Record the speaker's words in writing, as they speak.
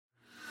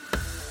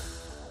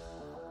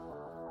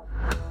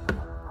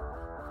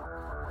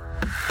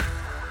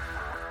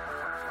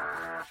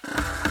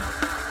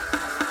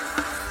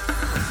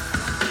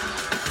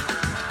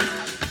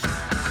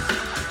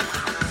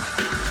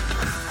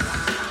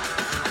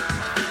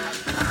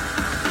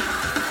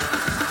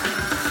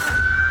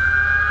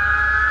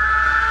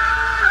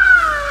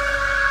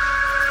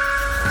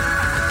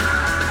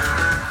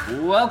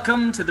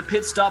Welcome to the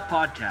Pit Stop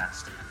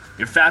Podcast,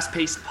 your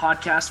fast-paced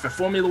podcast for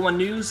Formula One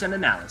news and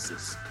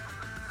analysis.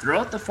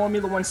 Throughout the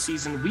Formula One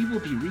season, we will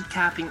be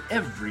recapping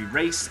every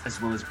race as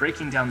well as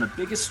breaking down the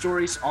biggest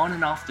stories on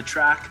and off the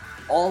track,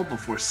 all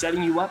before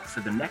setting you up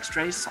for the next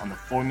race on the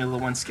Formula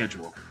One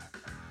schedule.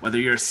 Whether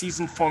you're a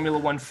seasoned Formula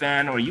One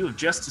fan or you have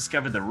just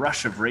discovered the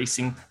rush of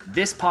racing,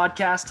 this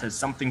podcast has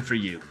something for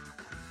you.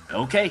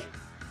 Okay,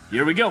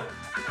 here we go.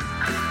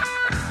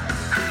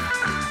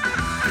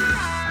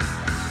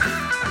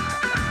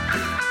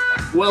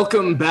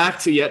 Welcome back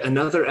to yet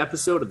another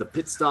episode of the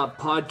Pit Stop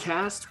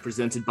Podcast,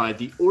 presented by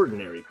the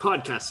Ordinary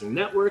Podcasting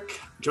Network.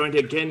 Joined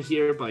again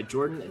here by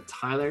Jordan and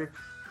Tyler.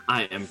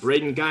 I am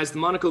Braydon. Guys, the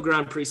Monaco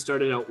Grand Prix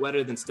started out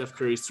wetter than Steph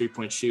Curry's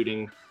three-point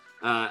shooting.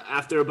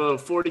 After about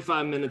a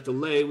 45-minute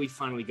delay, we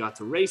finally got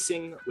to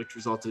racing, which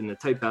resulted in a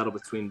tight battle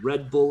between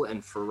RedBull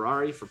and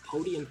Ferrari for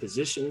podium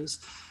positions.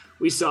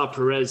 We saw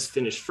Perez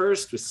finish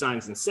first with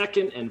Sainz in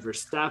second and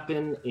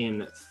Verstappen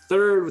in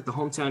third with the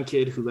hometown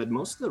kid who led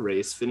most of the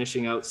race,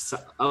 finishing out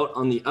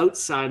on the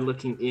outside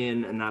looking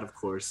in, and that, of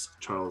course,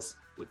 Charles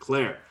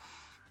Leclerc.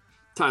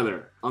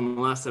 Tyler, on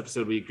the last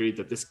episode, we agreed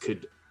that this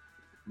could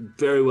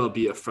very well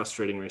be a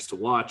frustrating race to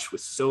watch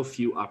with so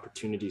few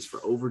opportunities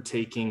for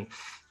overtaking.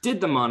 Did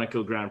the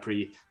Monaco Grand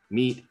Prix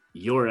meet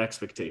your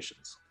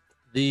expectations?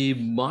 The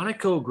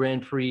Monaco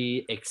Grand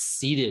Prix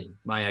exceeded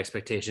my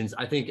expectations.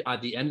 I think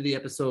at the end of the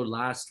episode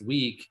last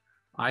week,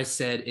 I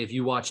said, if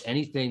you watch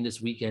anything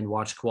this weekend,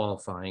 watch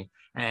qualifying.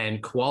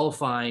 And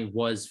qualifying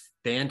was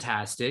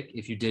fantastic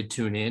if you did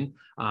tune in.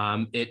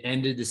 It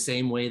ended the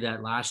same way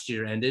that last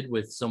year ended,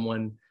 with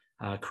someone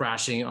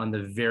crashing on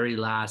the very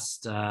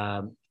last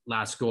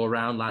go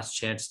around, last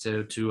chance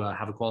to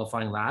have a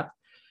qualifying lap.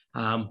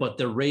 But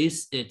the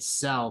race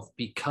itself,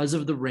 because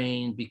of the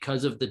rain,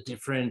 because of the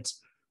different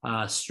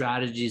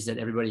strategies that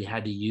everybody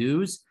had to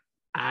use,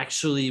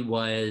 actually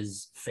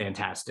was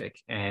fantastic.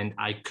 And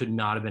I could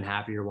not have been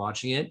happier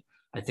watching it.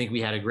 I think we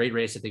had a great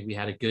race. I think we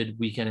had a good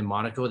weekend in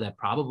Monaco that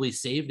probably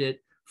saved it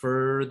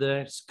for the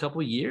next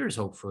couple of years,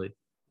 hopefully.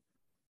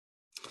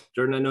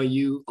 Jordan, I know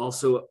you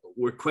also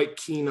were quite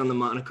keen on the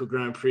Monaco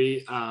Grand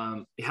Prix.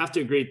 You have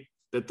to agree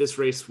that this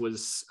race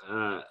was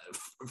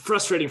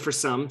frustrating for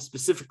some,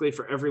 specifically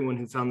for everyone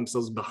who found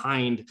themselves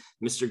behind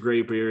Mr.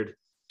 Graybeard,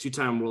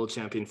 two-time world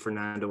champion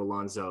Fernando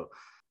Alonso.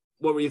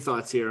 What were your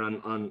thoughts here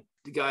on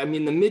the guy? I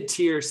mean, the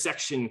mid-tier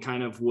section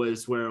kind of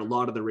was where a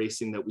lot of the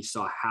racing that we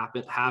saw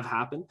have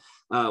happened.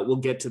 We'll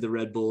get to the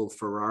Red Bull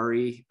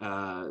Ferrari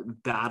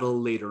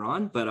battle later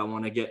on, but I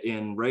want to get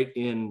right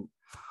in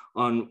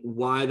on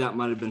why that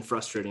might have been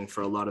frustrating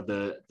for a lot of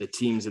the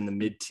teams in the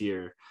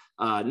mid-tier.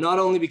 Not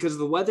only because of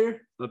the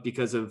weather, but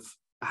because of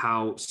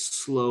how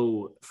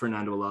slow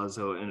Fernando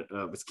Alonso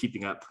was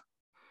keeping up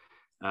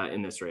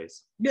in this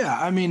race. Yeah,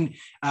 I mean,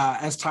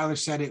 as Tyler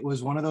said, it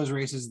was one of those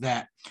races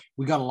that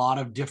we got a lot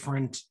of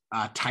different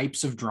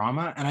types of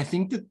drama. And I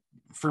think that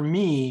for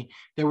me,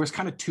 there was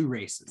kind of two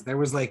races. There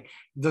was like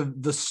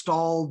the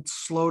stalled,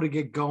 slow to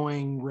get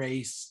going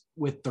race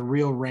with the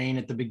real rain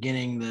at the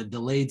beginning, the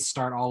delayed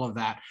start, all of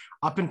that,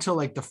 up until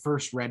like the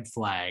first red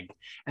flag.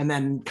 And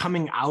then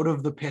coming out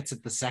of the pits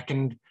at the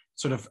second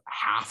sort of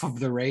half of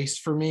the race,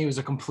 for me, was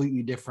a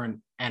completely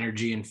different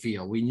energy and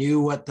feel. We knew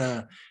what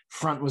the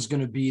front was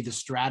going to be. The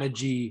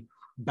strategy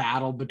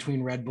battle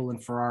between Red Bull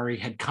and Ferrari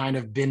had kind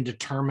of been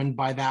determined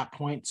by that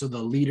point. So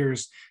the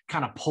leaders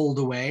kind of pulled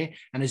away.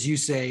 And as you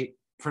say,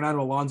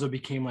 Fernando Alonso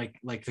became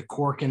like the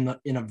cork in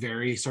a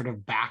very sort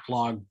of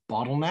backlog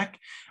bottleneck.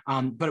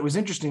 But it was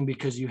interesting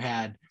because you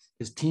had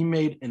his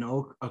teammate in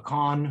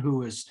Ocon, who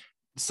was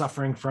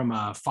suffering from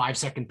a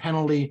 5-second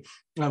penalty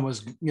and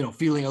was,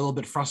 feeling a little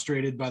bit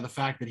frustrated by the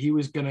fact that he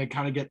was going to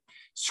kind of get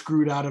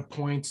screwed out of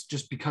points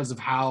just because of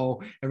how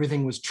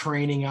everything was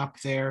training up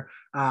there.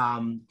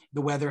 The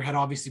weather had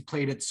obviously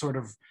played its sort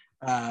of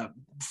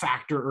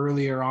factor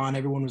earlier on.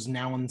 Everyone was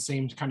now on the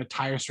same kind of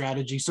tire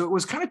strategy. So it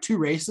was kind of two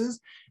races.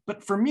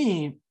 But for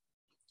me,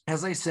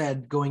 as I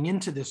said, going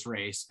into this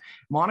race,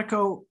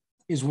 Monaco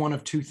is one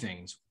of two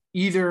things.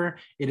 Either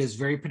it is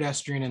very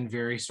pedestrian and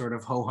very sort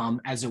of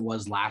ho-hum as it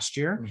was last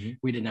year. Mm-hmm.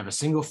 We didn't have a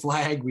single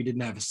flag. We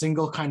didn't have a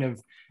single kind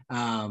of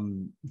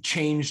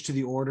change to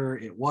the order.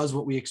 It was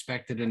what we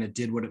expected and it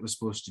did what it was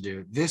supposed to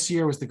do. This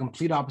year was the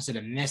complete opposite.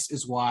 And this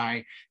is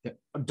why the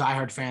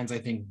diehard fans, I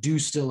think, do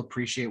still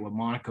appreciate what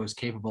Monaco is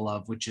capable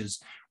of, which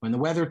is when the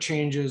weather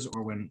changes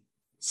or when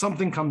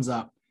something comes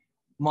up,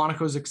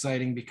 Monaco is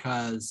exciting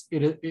because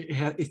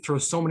it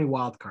throws so many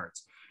wild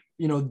cards.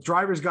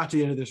 Drivers got to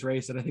the end of this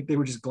race and I think they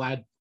were just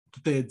glad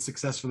they had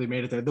successfully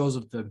made it there. Those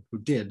of them who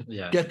did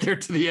get there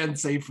to the end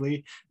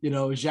safely.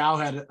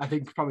 Zhao had, I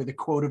think, probably the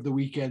quote of the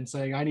weekend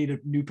saying, "I need a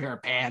new pair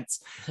of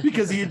pants,"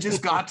 because he had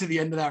just got to the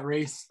end of that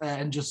race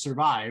and just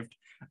survived.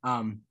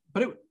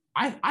 But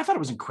I thought it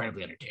was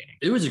incredibly entertaining.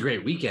 It was a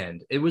great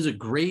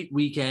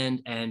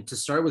weekend. And to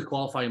start with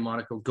qualifying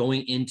Monaco,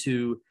 going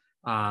into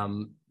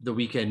the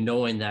weekend,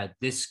 knowing that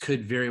this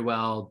could very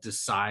well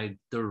decide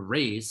the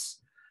race.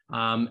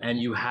 And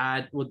you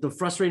had, the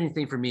frustrating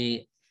thing for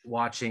me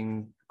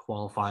watching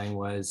qualifying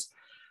was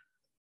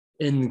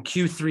In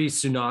Q3,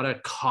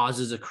 Tsunoda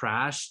causes a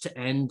crash to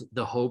end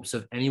the hopes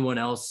of anyone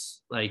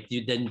else. I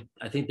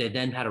think they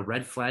then had a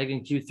red flag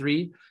in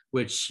Q3,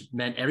 which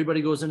meant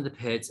everybody goes into the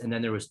pits. And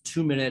then there was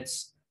 2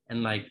 minutes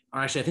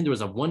I think there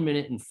was a 1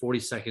 minute and 40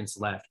 seconds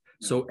left.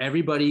 So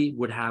everybody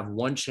would have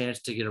one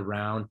chance to get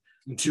around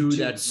to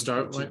that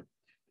start line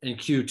in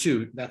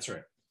Q2. That's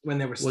right. When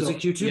they were still, was it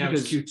Q2? Yeah,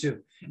 because it was Q2.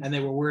 And they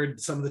were worried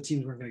some of the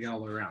teams weren't going to get all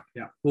the way around.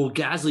 Yeah. Well,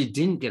 Gasly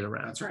didn't get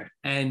around. That's right.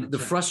 And the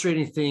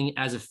frustrating thing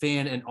as a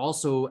fan, and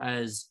also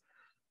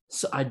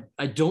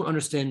I don't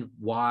understand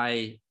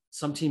why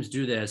some teams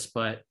do this,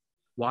 but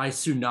why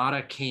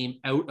Tsunoda came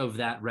out of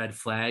that red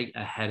flag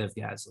ahead of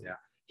Gasly. Yeah.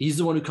 He's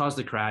the one who caused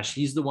the crash.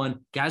 He's the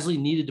one Gasly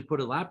needed to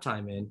put a lap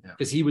time in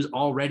because he was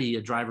already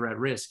a driver at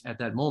risk at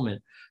that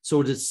moment.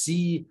 So to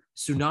see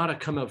Tsunoda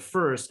come out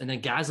first and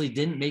then Gasly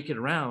didn't make it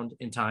around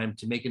in time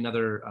to make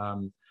another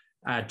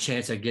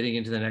chance at getting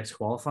into the next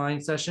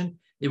qualifying session,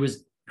 it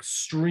was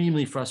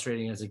extremely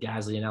frustrating as a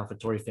Gasly and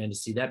AlphaTauri fan to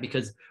see that,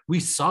 because we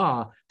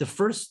saw the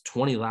first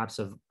 20 laps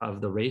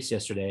of the race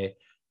yesterday.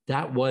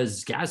 That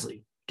was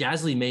Gasly.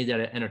 Gasly made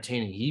that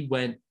entertaining. He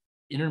went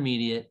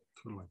intermediate.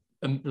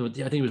 I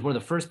think he was one of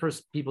the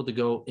first people to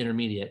go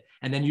intermediate,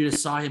 and then you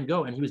just saw him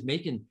go, and he was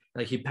making,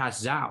 he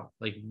passed Zhao,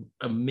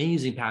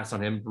 amazing pass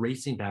on him,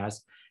 racing pass,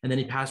 and then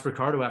he passed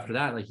Ricciardo after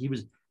that. He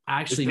was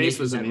actually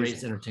making that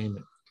race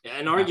entertainment,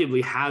 and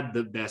arguably had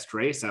the best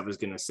race. I was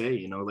gonna say,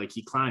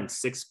 he climbed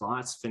 6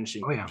 spots,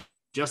 finishing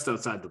just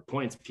outside the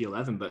points,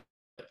 P11, but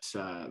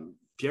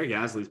Pierre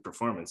Gasly's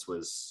performance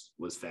was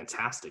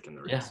fantastic in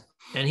the race.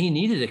 Yeah, and he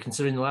needed it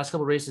considering the last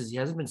couple of races he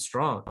hasn't been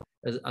strong,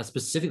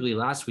 specifically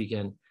last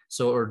weekend.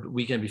 Or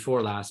weekend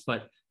before last,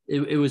 but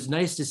it was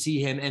nice to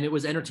see him, and it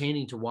was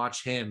entertaining to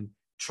watch him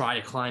try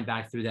to climb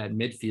back through that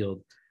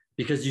midfield,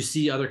 because you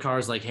see other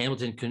cars like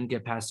Hamilton couldn't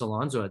get past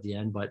Alonso at the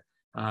end, but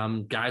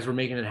guys were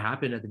making it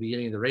happen at the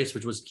beginning of the race,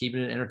 which was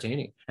keeping it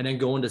entertaining. And then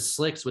going to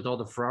slicks with all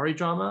the Ferrari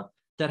drama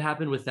that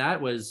happened with that,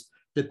 was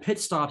the pit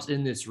stops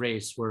in this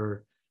race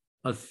were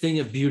a thing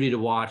of beauty to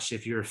watch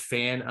if you're a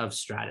fan of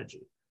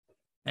strategy.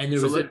 And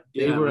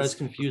they were as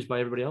confused by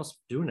everybody else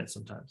doing it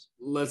sometimes.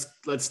 Let's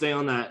stay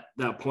on that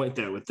point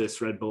there with this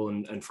Red Bull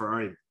and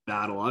Ferrari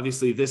battle.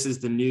 Obviously, this is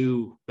the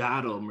new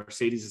battle.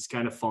 Mercedes has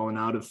kind of fallen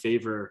out of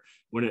favor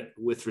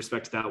with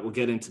respect to that. We'll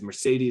get into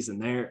Mercedes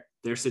and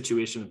their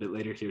situation a bit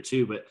later here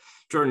too. But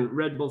Jordan,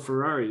 Red Bull,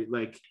 Ferrari,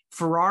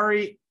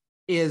 Ferrari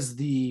is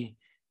the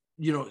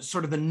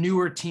sort of the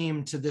newer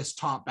team to this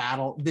top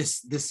battle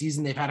this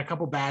season. They've had a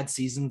couple bad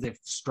seasons. They've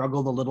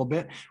struggled a little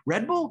bit.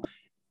 Red Bull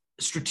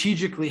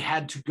strategically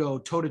had to go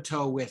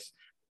toe-to-toe with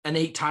an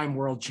 8-time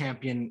world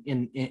champion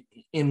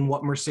in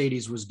what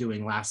Mercedes was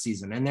doing last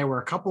season. And there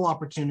were a couple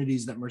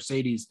opportunities that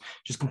Mercedes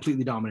just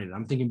completely dominated.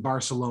 I'm thinking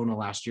Barcelona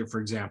last year,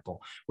 for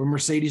example, where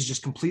Mercedes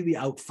just completely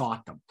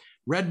outthought them.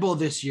 Red Bull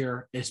this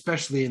year,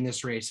 especially in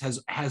this race,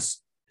 has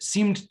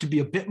seemed to be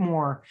a bit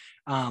more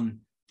and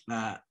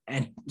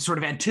sort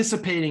of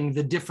anticipating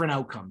the different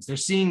outcomes. They're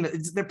seeing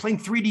that they're playing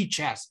 3D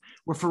chess,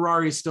 where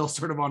Ferrari is still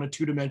sort of on a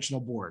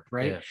 2-dimensional board,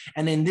 right? Yeah.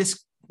 And in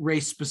this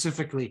race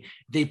specifically,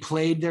 they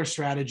played their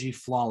strategy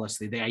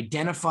flawlessly. They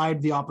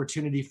identified the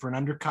opportunity for an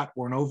undercut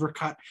or an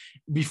overcut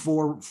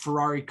before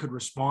Ferrari could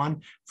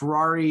respond.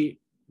 Ferrari,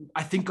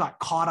 I think, got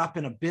caught up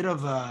in a bit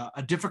of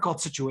a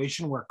difficult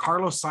situation where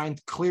Carlos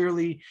Sainz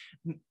clearly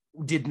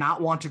did not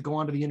want to go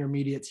onto the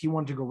intermediates. He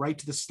wanted to go right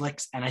to the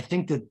slicks. And I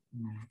think that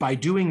by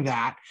doing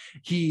that,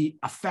 he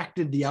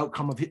affected the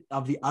outcome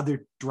of the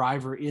other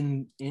driver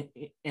in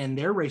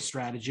their race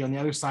strategy on the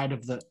other side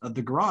of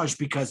the garage,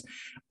 because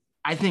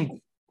I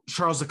think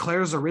Charles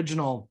Leclerc's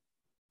original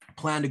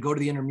plan to go to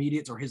the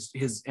intermediates, or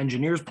his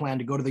engineer's plan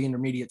to go to the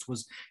intermediates,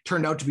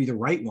 turned out to be the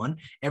right one.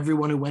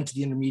 Everyone who went to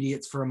the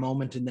intermediates for a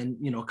moment and then,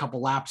 a couple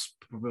laps,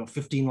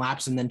 15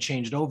 laps, and then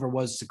changed over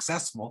was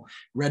successful,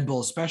 Red Bull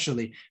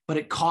especially, but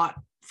it caught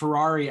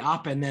Ferrari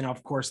up. And then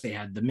of course they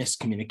had the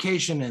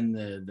miscommunication and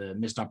the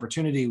missed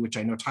opportunity, which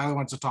I know Tyler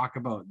wants to talk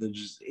about.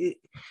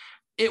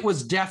 It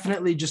was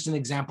definitely just an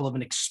example of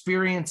an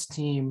experienced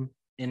team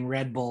in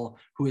Red Bull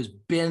who has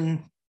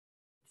been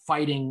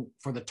fighting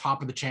for the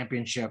top of the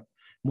championship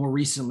more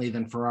recently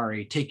than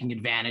Ferrari, taking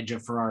advantage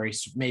of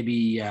Ferrari's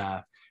maybe,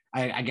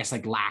 I guess,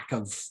 lack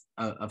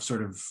of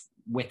sort of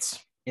wits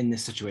in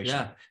this situation.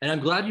 Yeah, and I'm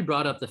glad you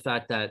brought up the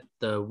fact that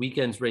the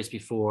weekend's race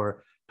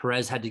before,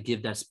 Perez had to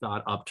give that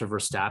spot up to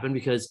Verstappen,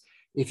 because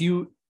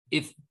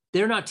if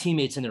they're not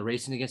teammates and they're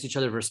racing against each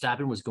other,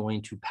 Verstappen was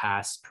going to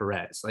pass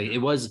Perez.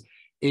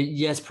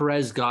 Yes,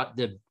 Perez got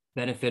the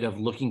benefit of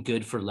looking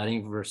good for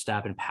letting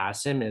Verstappen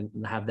pass him and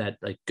have that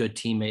good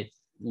teammate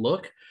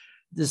look.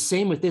 The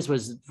same with this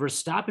was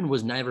Verstappen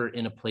was never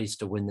in a place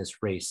to win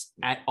this race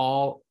at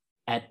all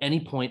at any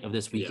point of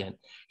this weekend.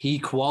 Yeah. He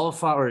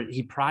qualified, or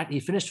he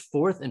finished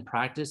fourth in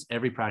practice,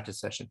 every practice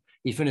session.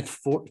 He finished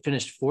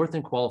fourth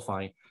in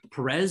qualifying.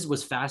 Perez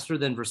was faster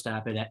than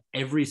Verstappen at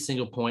every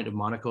single point of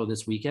Monaco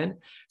this weekend.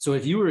 So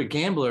if you were a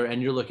gambler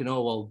and you're looking,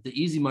 the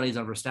easy money's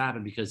on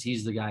Verstappen because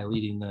he's the guy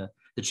leading the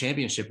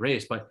championship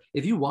race. But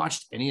if you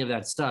watched any of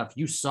that stuff,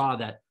 you saw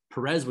that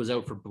Perez was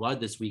out for blood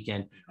this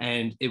weekend.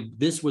 And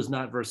this was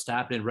not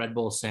Verstappen and Red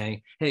Bull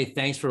saying, hey,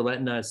 thanks for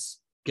letting us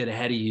get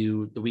ahead of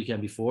you the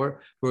weekend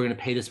before. We're going to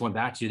pay this one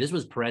back to you. This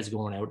was Perez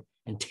going out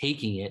and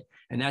taking it.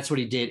 And that's what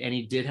he did. And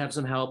he did have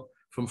some help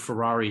from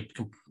Ferrari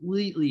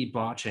completely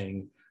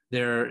botching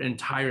their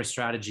entire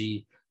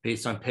strategy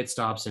based on pit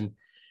stops. And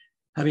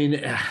I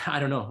mean, I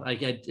don't know.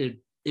 Like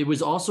it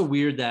was also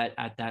weird that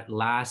at that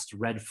last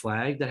red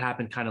flag that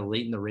happened kind of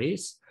late in the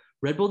race,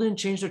 Red Bull didn't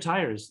change their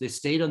tires. They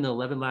stayed on the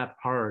 11 lap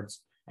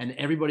hards, and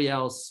everybody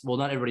else, well,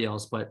 not everybody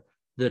else, but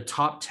the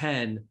top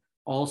 10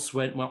 all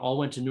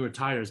went to newer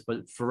tires,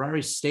 but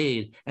Ferrari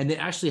stayed, and they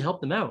actually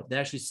helped them out. They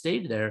actually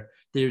stayed there.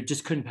 They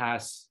just couldn't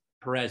pass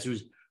Perez,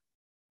 who's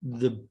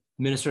the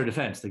Minister of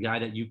Defense, the guy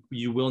that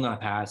you will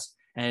not pass.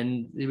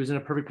 And he was in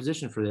a perfect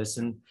position for this.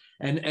 And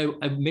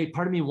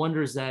part of me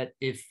wonders that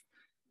if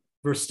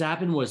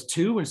Verstappen was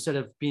 2 instead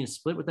of being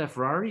split with that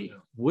Ferrari,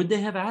 would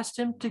they have asked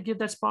him to give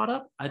that spot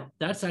up?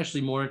 That's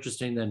actually more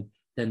interesting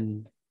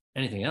than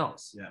anything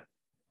else.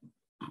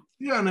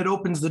 Yeah, and it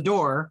opens the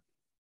door,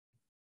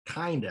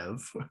 kind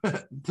of,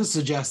 to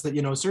suggest that,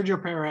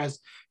 Sergio Perez,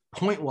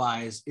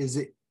 point-wise,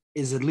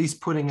 is at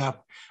least putting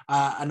up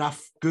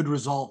enough good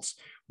results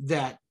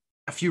that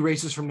a few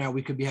races from now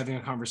we could be having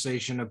a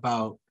conversation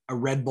about a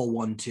Red Bull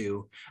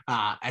 1-2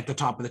 at the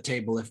top of the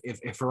table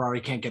if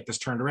Ferrari can't get this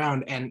turned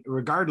around. And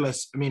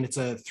regardless, I mean, it's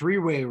a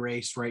 3-way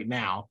race right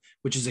now,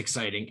 which is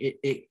exciting.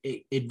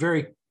 It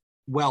very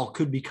well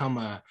could become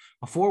a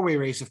 4-way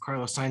race if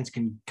Carlos Sainz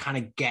can kind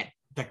of get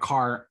the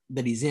car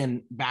that he's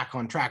in back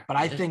on track. But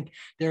I think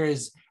there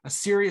is a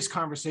serious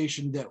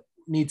conversation that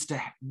needs to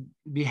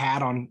be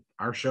had on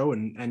our show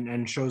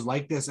and shows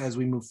like this as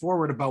we move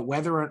forward about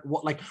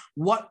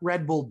what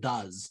Red Bull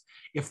does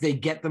if they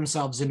get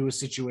themselves into a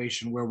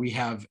situation where we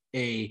have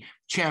a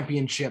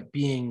championship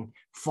being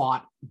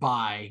fought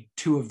by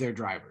 2 of their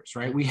drivers,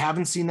 right? We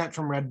haven't seen that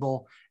from Red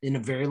Bull in a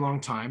very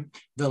long time.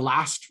 The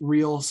last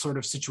real sort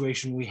of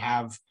situation we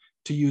have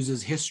to use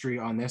as history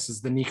on this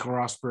is the Nico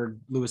Rosberg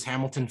Lewis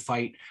Hamilton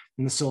fight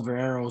in the Silver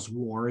Arrows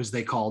War, as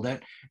they called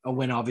it,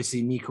 when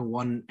obviously Nico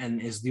won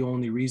and is the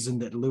only reason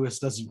that Lewis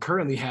doesn't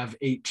currently have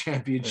 8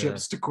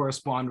 championships to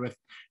correspond with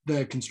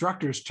the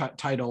constructors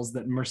titles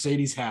that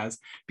Mercedes has,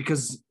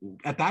 because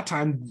at that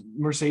time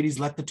Mercedes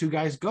let the 2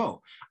 guys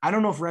go. I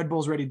don't know if Red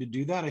Bull's ready to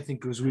do that. I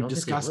think as we've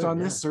discussed on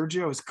this,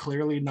 Sergio is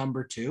clearly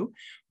number 2,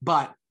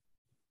 but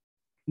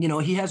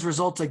he has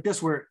results like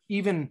this where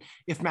even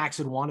if Max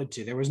had wanted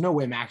to, there was no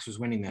way Max was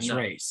winning this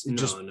race. And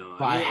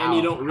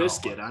you don't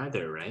risk it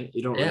either, right?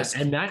 You don't risk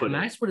it. And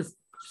Max would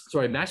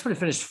have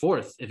finished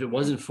 4th if it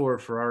wasn't for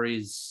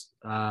Ferrari's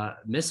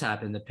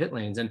mishap in the pit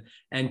lanes.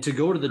 And to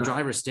go to the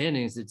driver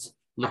standings, it's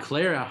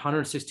Leclerc at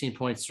 116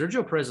 points.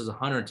 Sergio Perez is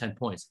 110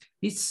 points.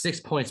 He's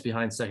 6 points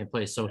behind second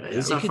place. So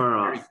it could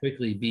very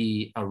quickly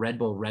be a Red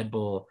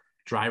Bull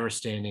driver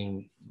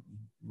standing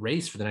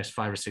race for the next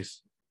 5 or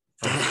 6.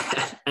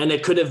 And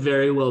it could have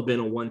very well been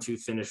a 1-2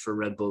 finish for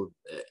Red Bull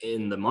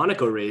in the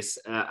Monaco race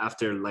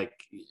after I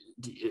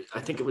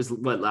think it was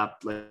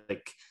lap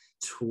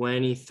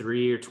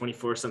 23 or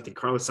 24 or something.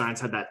 Carlos Sainz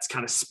had that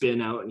kind of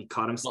spin out and he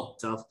caught himself.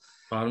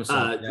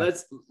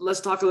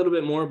 Let's talk a little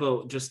bit more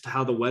about just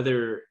how the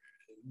weather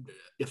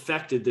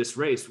affected this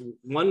race.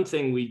 One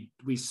thing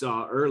we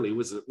saw early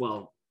was,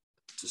 to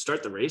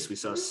start the race, we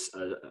saw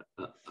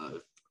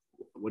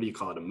what do you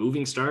call it? A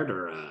moving start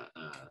or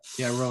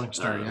rolling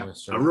start.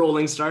 A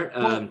rolling start.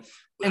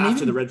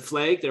 After the red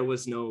flag, there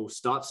was no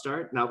stop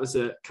start. That was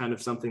a kind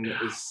of something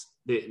that was,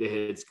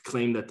 they had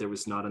claimed that there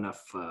was not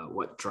enough,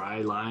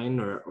 dry line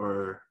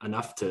or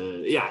enough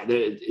to,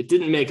 it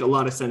didn't make a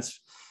lot of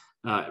sense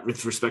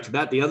with respect to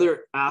that. The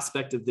other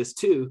aspect of this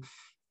too,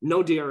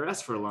 no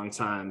DRS for a long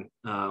time.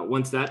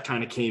 Once that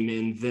kind of came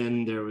in,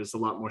 then there was a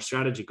lot more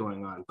strategy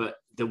going on, but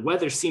the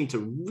weather seemed to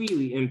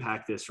really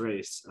impact this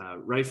race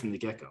right from the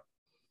get-go.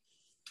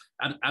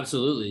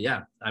 Absolutely.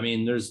 Yeah. I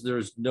mean,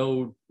 there's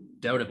no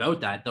doubt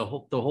about that. The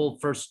whole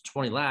first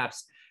 20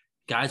 laps,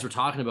 guys were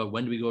talking about,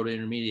 when do we go to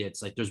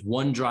intermediates? Like, there's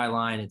one dry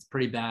line. It's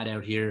pretty bad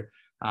out here.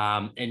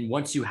 And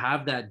once you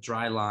have that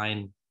dry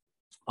line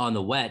on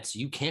the wets,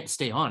 you can't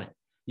stay on it.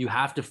 You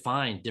have to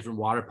find different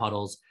water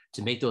puddles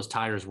to make those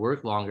tires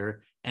work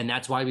longer. And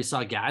that's why we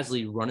saw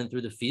Gasly running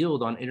through the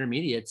field on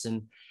intermediates.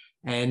 And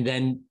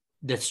then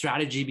the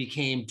strategy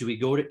became, do we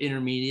go to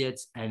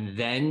intermediates and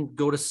then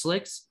go to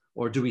slicks?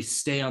 Or do we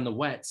stay on the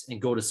wets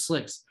and go to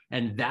slicks?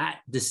 And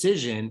that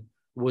decision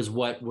was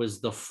what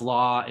was the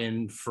flaw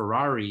in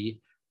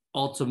Ferrari,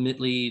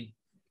 ultimately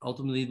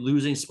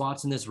losing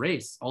spots in this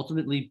race,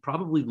 ultimately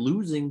probably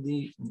losing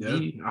the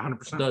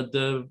 100%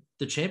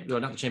 the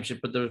champion, not the championship,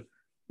 but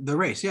the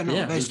race.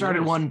 They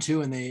started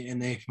 1-2 and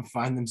they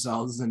find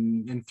themselves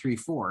in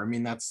 3-4. I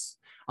mean, that's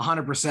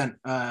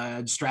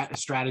 100%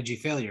 strategy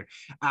failure.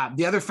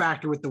 The other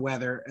factor with the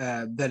weather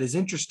that is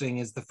interesting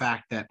is the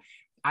fact that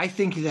I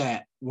think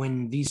that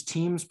when these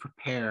teams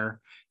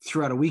prepare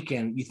throughout a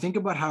weekend, you think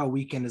about how a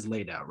weekend is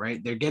laid out, right?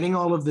 They're getting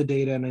all of the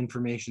data and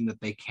information that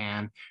they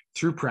can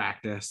through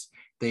practice.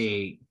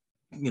 They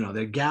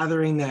they're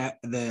gathering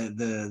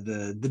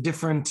the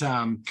different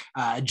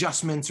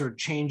adjustments or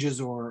changes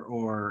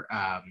or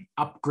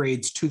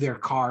upgrades to their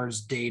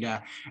cars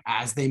data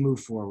as they move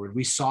forward.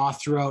 We saw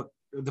throughout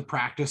the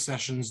practice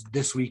sessions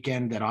this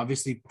weekend that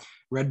obviously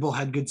Red Bull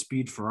had good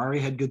speed, Ferrari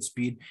had good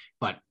speed,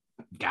 but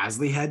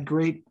Gasly had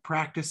great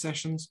practice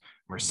sessions.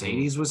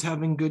 Mercedes was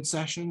having good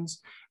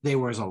sessions. There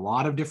was a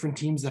lot of different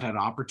teams that had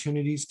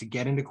opportunities to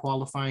get into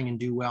qualifying and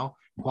do well.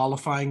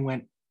 Qualifying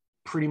went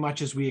pretty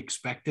much as we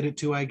expected it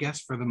to, I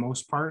guess, for the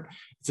most part.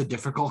 It's a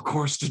difficult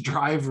course to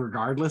drive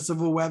regardless of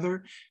the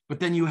weather. But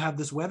then you have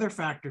this weather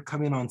factor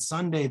come in on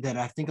Sunday that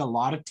I think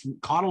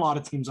caught a lot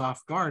of teams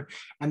off guard.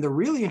 And the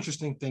really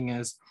interesting thing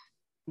is,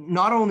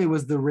 not only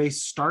was the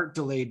race start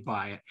delayed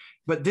by it,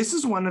 but this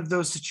is one of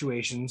those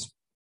situations.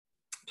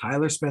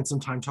 Tyler spent some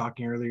time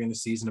talking earlier in the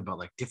season about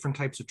like different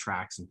types of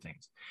tracks and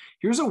things.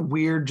 Here's a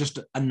weird just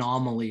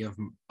anomaly of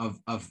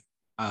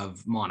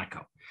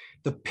Monaco.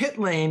 The pit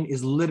lane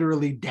is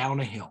literally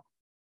down a hill.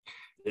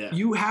 Yeah.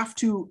 You have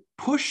to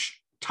push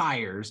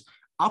tires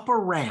up a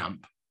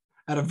ramp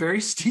at a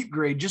very steep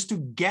grade just to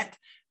get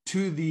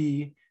to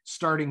the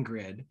starting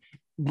grid.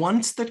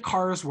 Once the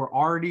cars were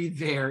already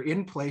there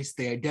in place,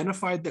 they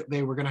identified that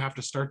they were going to have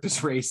to start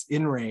this race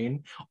in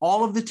rain.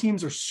 All of the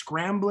teams are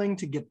scrambling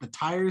to get the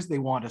tires they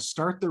want to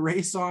start the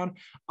race on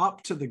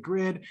up to the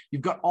grid.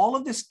 You've got all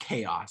of this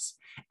chaos.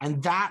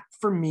 And that,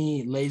 for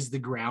me, lays the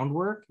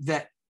groundwork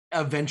that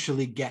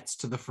eventually gets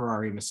to the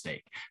Ferrari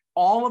mistake.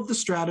 All of the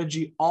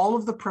strategy, all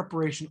of the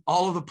preparation,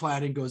 all of the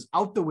planning goes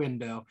out the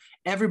window.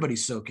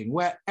 Everybody's soaking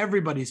wet.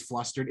 Everybody's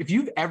flustered. If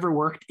you've ever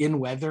worked in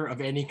weather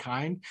of any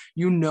kind,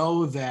 you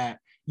know that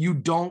you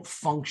don't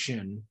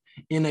function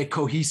in a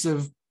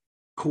cohesive,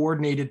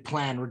 coordinated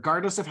plan,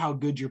 regardless of how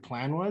good your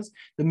plan was,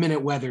 the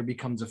minute weather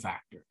becomes a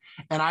factor.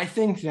 And I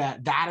think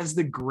that is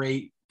the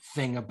great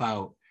thing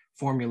about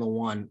Formula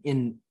One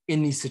in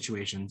these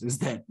situations, is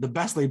that the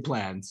best laid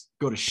plans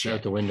go to shit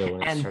out the window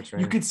when it starts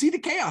raining. You could see the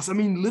chaos. I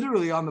mean,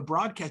 literally on the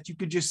broadcast, you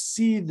could just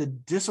see the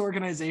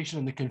disorganization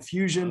and the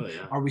confusion. Oh,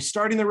 yeah. Are we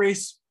starting the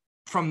race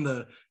from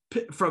the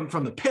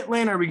pit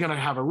lane? Are we going to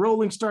have a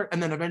rolling start?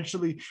 And then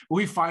eventually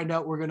we find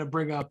out we're going to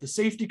bring up the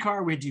safety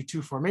car. We do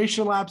 2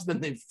 formation laps.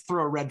 Then they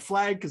throw a red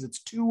flag because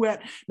it's too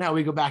wet. Now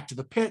we go back to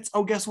the pits.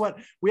 Oh, guess what?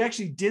 We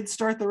actually did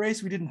start the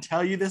race. We didn't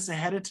tell you this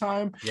ahead of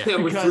time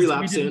we're 3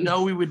 laps we didn't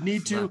know we would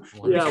need to.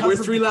 Yeah, we're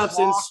 3 laps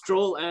in.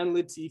 Stroll and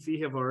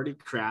Latifi have already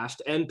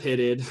crashed and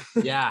pitted.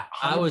 Yeah,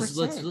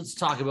 let's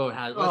talk about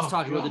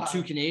the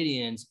 2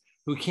 Canadians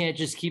who can't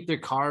just keep their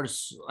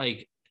cars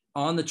like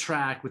on the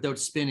track without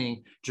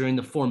spinning during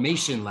the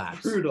formation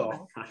laps.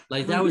 Brutal.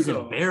 Like that was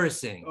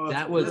embarrassing.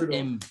 That was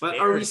embarrassing. But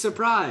are we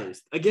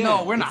surprised? Again,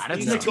 no, we're not.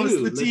 It's Nicholas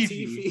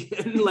Latifi.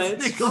 And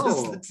let's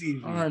go.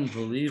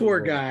 Unbelievable.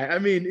 Poor guy. I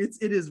mean,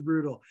 it is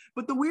brutal.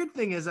 But the weird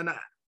thing is, and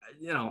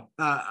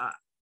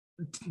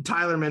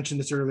Tyler mentioned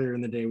this earlier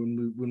in the day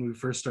when we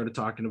first started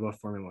talking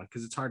about Formula One,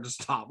 because it's hard to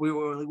stop. We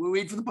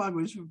wait for the pod,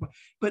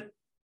 but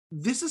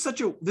this is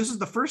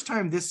the first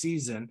time this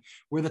season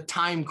where the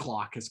time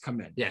clock has come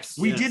in. Yes.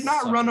 We did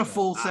not run a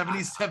full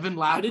 77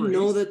 lap. I didn't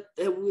know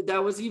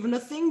that was even a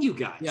thing, you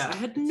guys. Yeah. I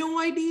had no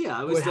idea.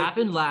 What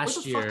happened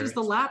last year? What the fuck is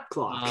the lap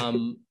clock?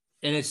 And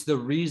it's the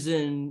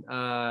reason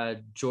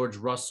George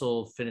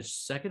Russell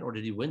finished second, or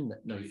did he win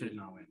that? No, he did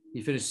not win.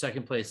 He finished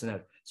second place in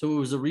that. So it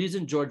was the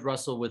reason George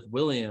Russell with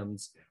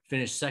Williams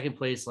finished second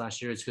place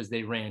last year is because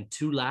they ran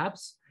 2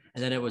 laps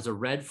and then it was a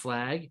red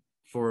flag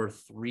for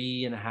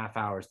 3.5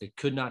 hours. They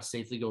could not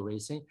safely go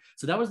racing.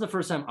 So that was the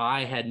first time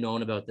I had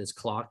known about this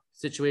clock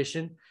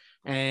situation.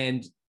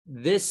 And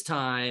this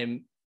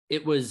time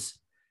it was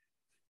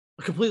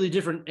a completely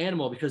different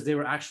animal because they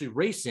were actually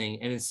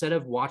racing. And instead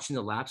of watching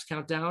the laps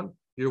count down,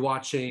 you're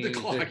watching the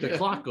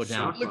clock go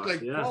down.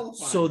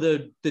 So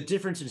the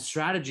difference in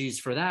strategies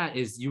for that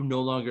is you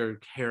no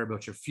longer care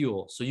about your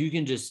fuel. So you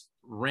can just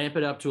ramp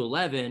it up to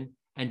 11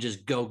 and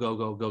just go.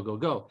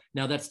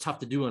 Now that's tough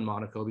to do in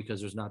Monaco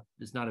because it's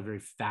not a very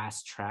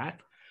fast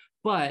track,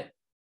 but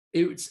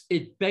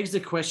it begs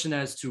the question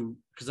as to,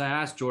 because I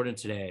asked Jordan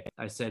today,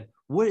 I said,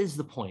 what is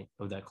the point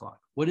of that clock?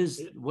 What is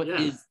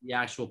the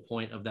actual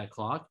point of that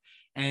clock?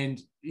 And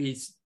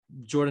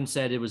Jordan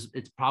said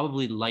it's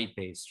probably light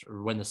based,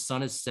 or when the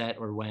sun is set,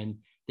 or when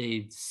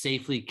they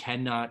safely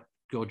cannot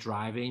go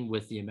driving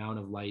with the amount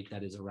of light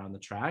that is around the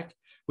track,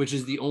 which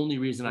is the only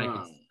reason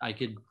I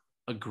could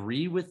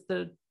agree with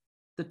the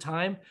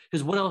time.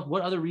 Because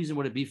what other reason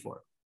would it be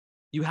for?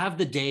 You have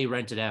the day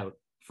rented out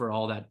for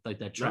all that, like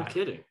that track. No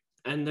kidding.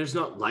 And there's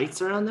no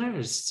lights around there.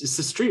 It's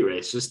a street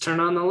race. Just turn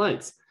on the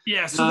lights.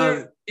 Yeah.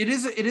 So it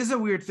is a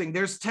weird thing.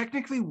 There's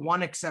technically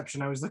one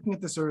exception. I was looking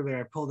at this earlier.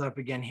 I pulled it up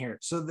again here.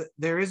 So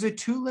there is a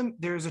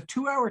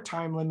 2-hour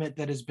time limit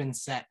that has been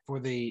set for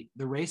the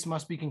race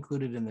must be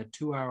concluded in the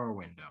 2-hour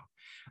window.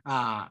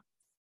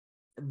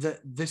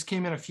 This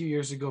came in a few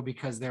years ago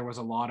because there were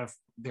a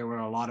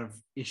lot of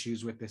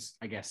issues with this,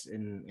 I guess,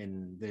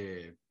 in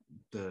the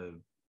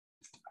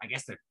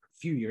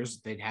few years,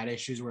 they'd had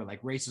issues where like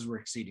races were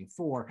exceeding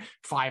 4-5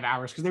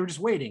 hours because they were just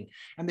waiting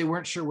and they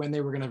weren't sure when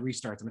they were going to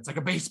restart them. It's like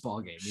a baseball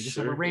game. You just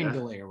have a rain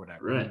delay or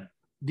whatever. Right.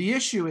 The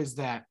issue is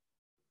that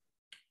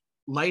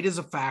light is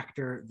a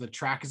factor. The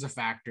track is a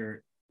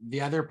factor.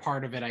 The other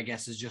part of it, I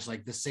guess, is just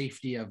like the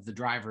safety of the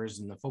drivers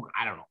and the folk.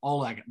 I don't know,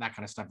 all that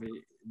kind of stuff.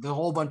 The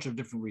whole bunch of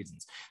different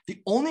reasons.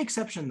 The only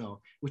exception, though,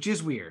 which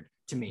is weird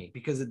to me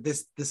because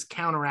this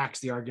counteracts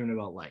the argument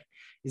about light,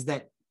 is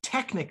that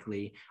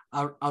technically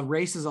a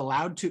race is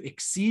allowed to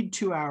exceed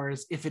 2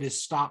 hours if it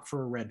is stopped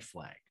for a red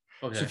flag.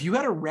 Okay. So if you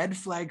had a red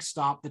flag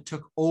stop that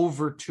took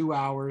over 2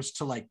 hours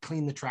to like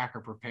clean the track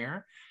or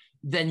prepare,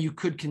 then you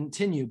could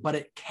continue, but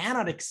it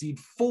cannot exceed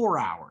 4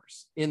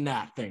 hours in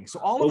that thing. So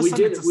all of a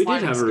sudden, we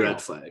did have a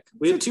red flag.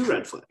 We have 2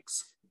 red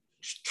flags.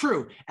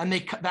 True, and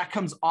that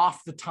comes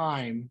off the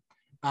time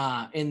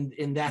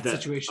in that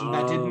situation.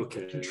 That didn't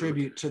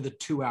contribute to the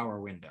 2 hour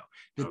window.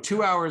 The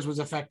 2 hours was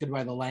affected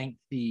by the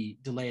lengthy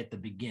delay at the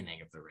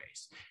beginning of the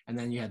race, and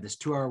then you had this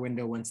 2 hour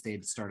window once they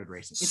had started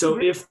racing.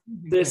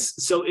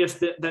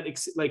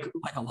 Like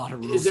a lot of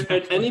rules. Is there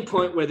at any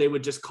point where they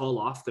would just call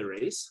off the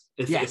race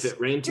if it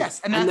rained?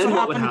 Yes, and then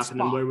what would happen?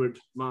 And where would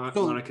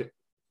Monaco?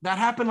 That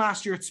happened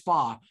last year at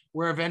Spa,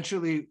 where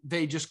eventually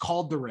they just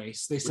called the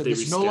race. They said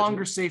it's no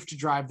longer safe to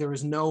drive. There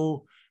is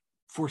no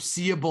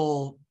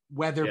foreseeable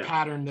weather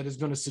pattern that is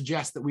going to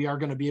suggest that we are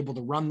going to be able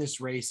to run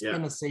this race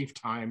in a safe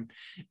time.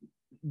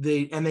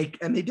 They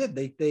did.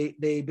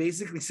 They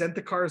basically sent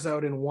the cars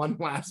out in one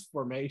last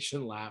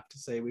formation lap to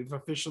say we've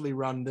officially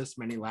run this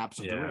many laps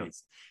of the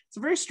race. It's a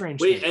very strange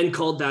thing. And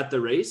called that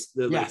the race?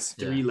 Yes.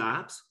 3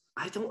 laps?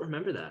 I don't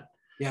remember that.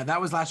 Yeah,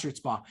 that was last year at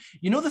Spa.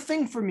 You know, the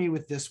thing for me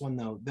with this one,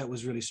 though, that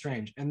was really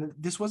strange, and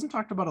this wasn't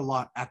talked about a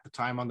lot at the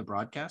time on the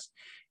broadcast,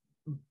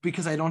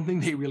 because I don't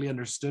think they really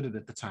understood it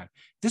at the time.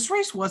 This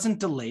race wasn't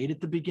delayed at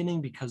the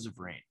beginning because of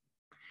rain.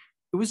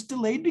 It was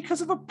delayed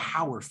because of a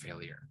power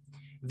failure.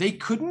 They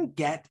couldn't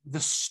get the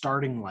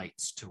starting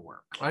lights to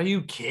work. Are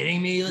you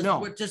kidding me?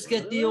 Just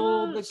get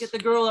the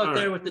girl out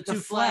there with the 2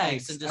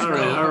 flags. And just all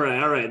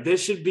right.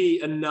 This should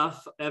be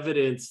enough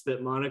evidence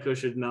that Monaco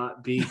should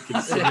not be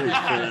considered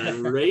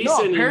for a race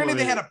anymore. Apparently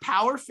they had a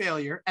power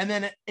failure, and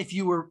then if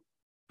you were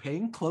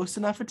paying close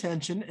enough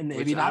attention and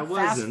maybe not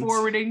fast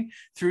forwarding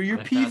through your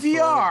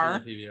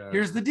PVR,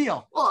 here's the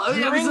deal. Well,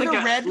 during the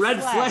red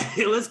flag.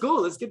 Let's go.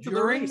 Let's get to the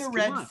race. During the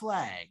red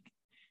flag,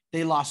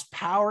 they lost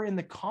power in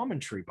the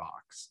commentary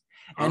box,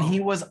 and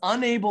he was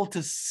unable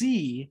to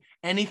see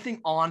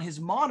anything on his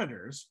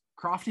monitors.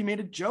 Crofty made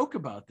a joke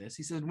about this.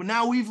 He said, well,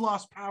 now we've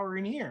lost power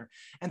in here.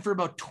 And for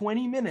about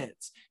 20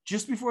 minutes,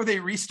 just before they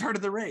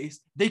restarted the race,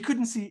 they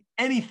couldn't see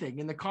anything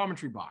in the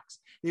commentary box.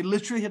 They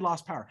literally had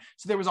lost power.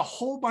 So there was a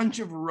whole bunch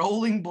of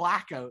rolling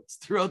blackouts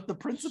throughout the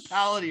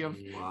Principality of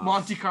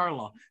Monte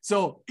Carlo.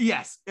 So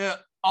yes, a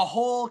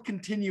whole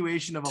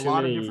continuation of a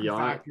lot of different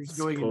factors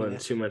going into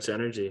this. Too much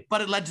energy.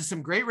 But it led to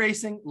some great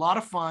racing, a lot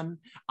of fun.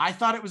 I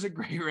thought it was a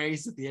great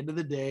race at the end of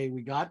the day.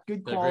 We got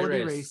good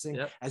quality racing.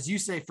 Yep. As you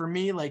say, for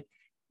me, like,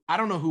 I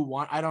don't know who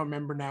won. I don't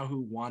remember now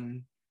who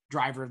won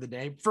driver of the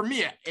day. For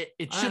me,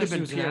 it should have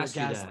been Pierre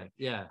Gasly.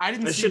 Yeah. I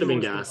didn't see it should have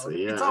been Gasly.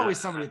 Yeah. It's always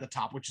somebody at the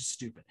top, which is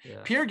stupid.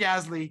 Yeah. Pierre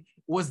Gasly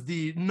was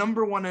the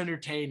number one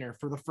entertainer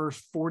for the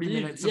first 40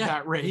 minutes of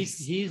that race.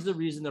 He's the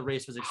reason the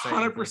race was exciting.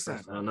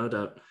 100%. Oh, no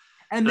doubt.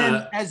 And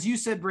then, as you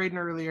said, Braydon,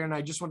 earlier, and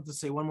I just wanted to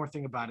say one more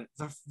thing about it.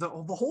 The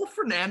whole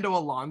Fernando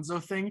Alonso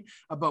thing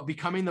about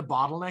becoming the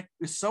bottleneck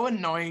is so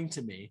annoying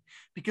to me,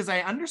 because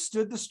I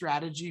understood the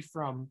strategy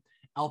from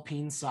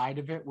Alpine's side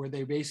of it, where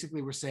they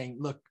basically were saying,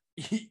 look,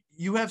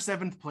 you have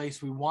 7th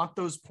place. We want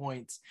those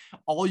points.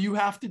 All you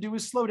have to do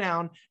is slow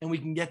down and we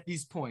can get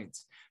these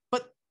points.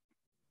 But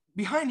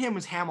behind him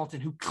was Hamilton,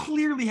 who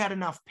clearly had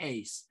enough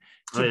pace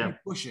to be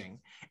pushing.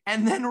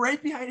 And then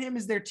right behind him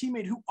is their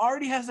teammate who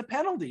already has a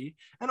penalty,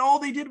 and all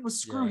they did was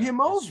screw him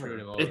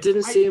over. It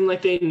didn't seem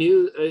like they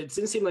knew. It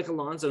didn't seem like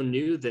Alonso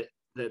knew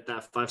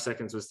that 5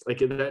 seconds was like,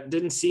 that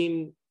didn't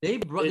seem. They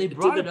brought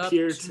it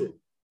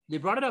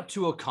up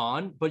to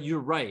Ocon, but you're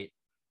right,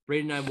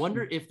 Braydon. I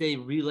wonder if they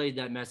relayed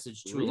that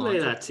message to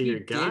Alonso. That to your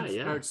guy.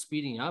 Start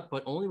speeding up,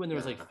 but only when there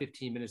was like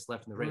 15 minutes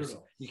left in the race.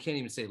 You can't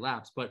even say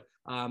laps. But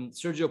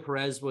Sergio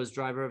Perez was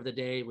driver of the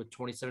day with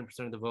 27%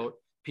 of the vote.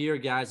 Pierre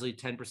Gasly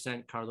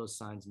 10%, Carlos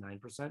Sainz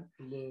 9%.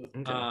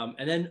 Okay.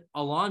 And then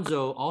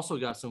Alonso also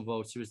got some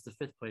votes. He was the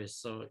 5th place.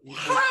 So he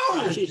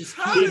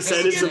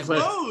excited some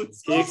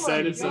votes. He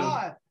excited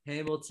some.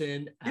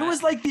 Hamilton. It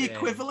was like the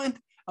equivalent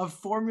of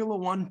Formula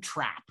One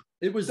trap.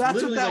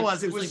 That's what that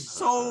was. It was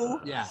so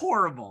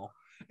horrible.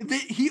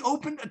 He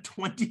opened a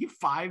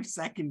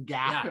 25-second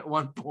gap at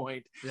one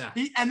point. Yeah.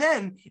 And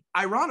then,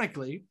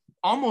 ironically,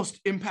 almost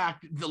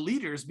impacted the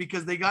leaders,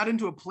 because they got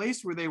into a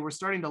place where they were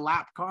starting to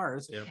lap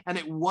cars, and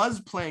it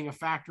was playing a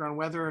factor on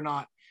whether or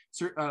not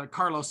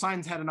Carlos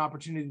Sainz had an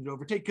opportunity to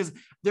overtake, because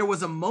there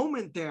was a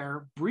moment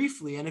there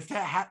briefly, and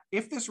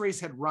if this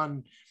race had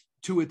run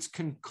to its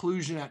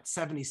conclusion at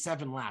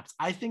 77 laps,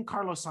 I think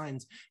Carlos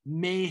Sainz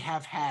may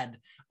have had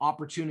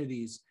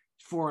opportunities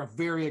for a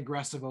very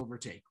aggressive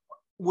overtake.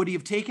 Would he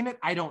have taken it?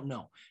 I don't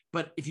know.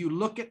 But if you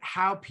look at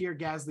how Pierre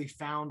Gasly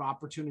found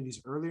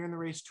opportunities earlier in the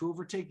race to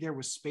overtake, there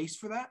was space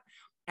for that.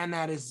 And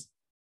that is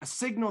a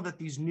signal that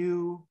these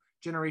new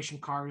generation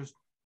cars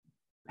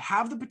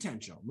have the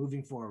potential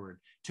moving forward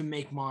to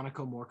make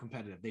Monaco more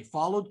competitive. They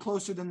followed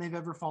closer than they've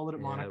ever followed at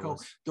Monaco.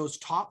 Those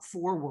top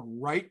four were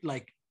right,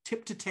 like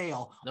tip to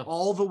tail,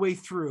 all the way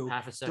through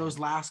those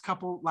last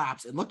couple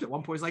laps. It looked at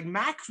one point, it's like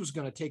Max was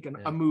going to take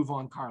a move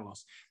on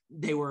Carlos.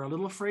 They were a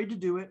little afraid to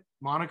do it.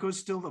 Monaco is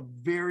still a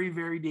very,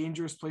 very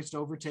dangerous place to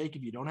overtake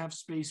if you don't have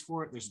space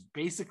for it. There's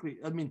basically,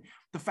 I mean,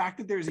 the fact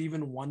that there's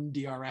even one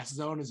DRS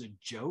zone is a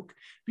joke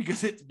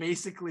because it's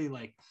basically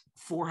like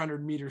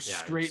 400 meters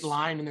straight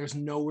line and there's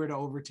nowhere to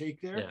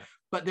overtake there.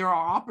 But there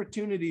are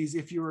opportunities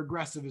if you're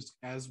aggressive,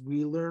 as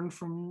we learned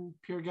from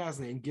Pierre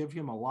Gasly, and give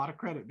him a lot of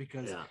credit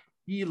because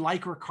he,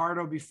 like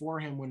Ricardo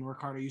before him, when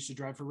Ricardo used to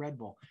drive for Red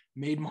Bull,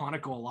 made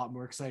Monaco a lot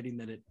more exciting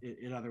than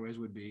it otherwise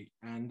would be.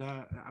 And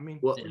I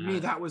mean, for me,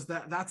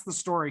 that's the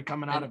story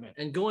coming out of it.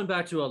 And going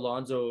back to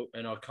Alonso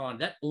and Ocon,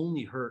 that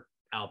only hurt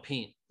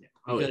Alpine.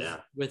 Because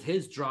with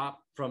his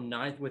drop from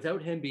 9th,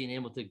 without him being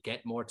able to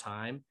get more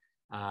time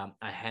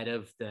ahead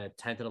of the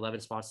 10th and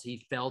 11th spots,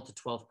 he fell to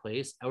 12th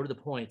place out of the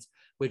points,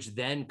 which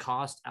then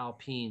cost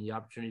Alpine the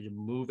opportunity to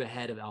move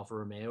ahead of Alfa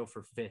Romeo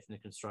for 5th in the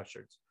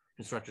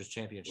Constructors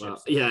Championship.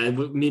 Well,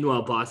 and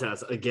meanwhile,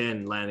 Bottas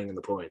again landing in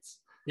the points.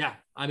 Yeah,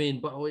 I mean,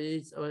 but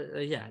it's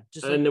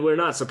just and we're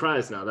not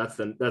surprised now. That's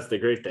the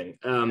great thing.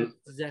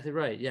 Exactly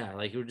right. Yeah,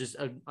 like we're just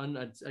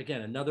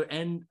again another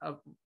end of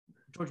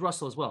George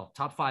Russell as well,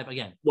 top 5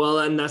 again. Well,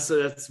 and that's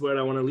what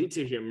I want to lead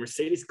to here.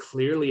 Mercedes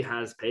clearly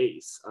has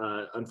pace.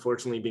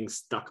 Unfortunately, being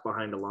stuck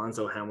behind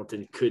Alonso,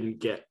 Hamilton couldn't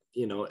get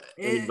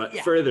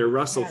further.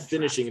 Russell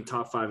finishing in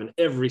top 5 in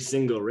every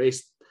single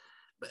race.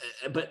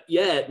 But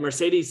yet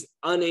Mercedes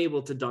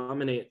unable to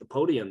dominate the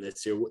podium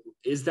this year.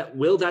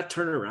 Will that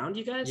turn around,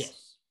 you guys?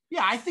 Yes.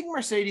 Yeah, I think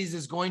Mercedes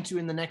is going to,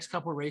 in the next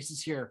couple of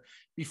races here,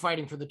 be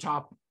fighting for the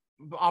top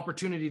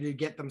opportunity to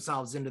get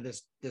themselves into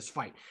this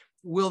fight.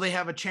 Will they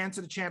have a chance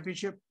at a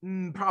championship?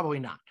 Probably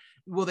not.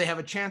 Will they have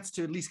a chance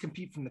to at least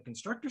compete from the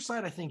constructor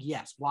side? I think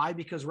yes. Why?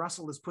 Because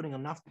Russell is putting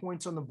enough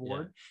points on the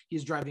board. Yeah.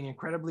 He's driving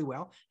incredibly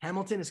well.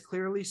 Hamilton is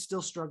clearly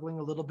still struggling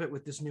a little bit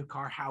with this new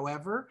car.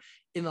 However,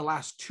 in the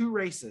last 2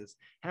 races,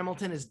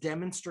 Hamilton has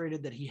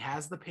demonstrated that he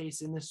has the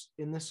pace in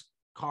this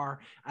car.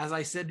 As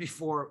I said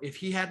before, if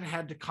he hadn't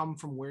had to come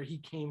from where he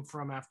came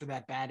from after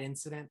that bad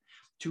incident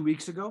 2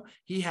 weeks ago,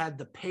 he had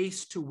the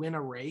pace to win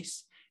a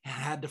race.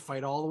 Had to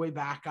fight all the way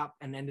back up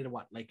and ended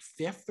like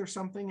 5th or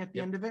something at the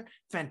end of it.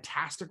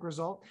 Fantastic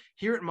result.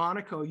 Here at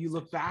Monaco, you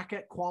look back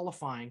at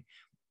qualifying,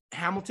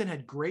 Hamilton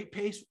had great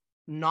pace,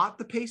 not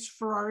the pace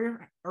Ferrari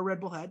or Red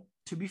Bull had,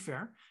 to be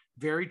fair.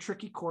 Very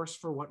tricky course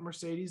for what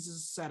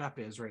Mercedes' setup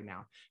is right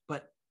now.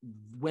 But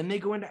when they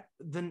go into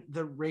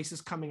the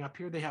races coming up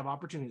here, they have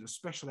opportunities,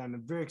 especially I'm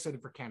very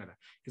excited for Canada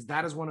because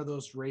that is one of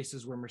those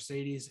races where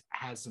Mercedes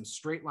has some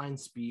straight line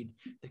speed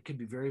that could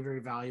be very, very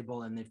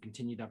valuable, and they've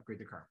continued to upgrade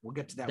the car. We'll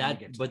get to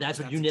that. That's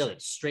what you nailed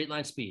it. Straight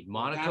line speed.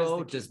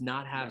 Monaco does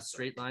not have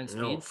straight line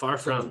speed. No, far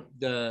from.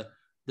 The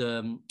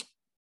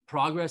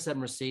progress that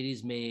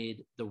Mercedes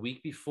made the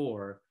week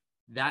before,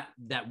 that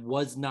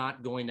was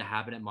not going to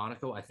happen at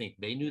Monaco. I think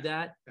they knew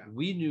that. Yeah.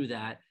 We knew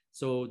that.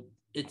 So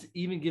it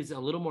even gives a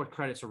little more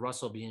credit to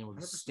Russell being able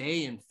to 100%.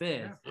 Stay in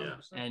 5th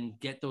and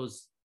get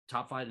those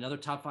another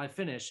top 5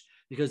 finish,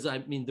 because I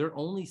mean, they're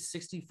only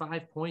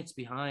 65 points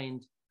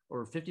behind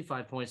or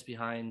 55 points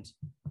behind.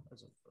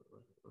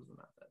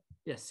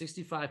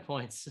 65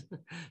 points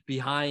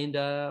behind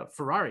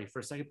Ferrari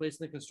for 2nd place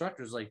in the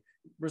constructors. Like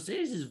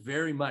Mercedes is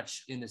very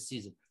much in the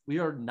season. We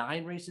are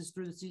 9 races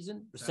through the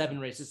season, or 7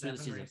 races through the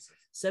season.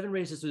 7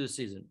 races through the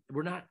season.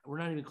 We're not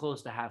even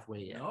close to halfway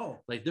yet. No.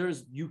 Like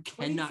you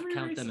cannot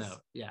count them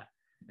out. Yeah.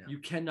 You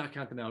cannot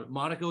count them out.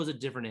 Monaco is a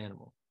different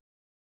animal.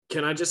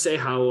 Can I just say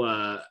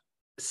how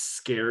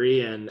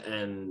scary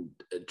and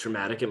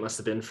traumatic it must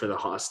have been for the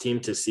Haas team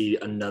to see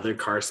another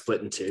car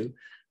split in 2?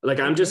 Like,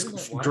 I'm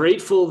just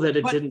grateful that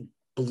it didn't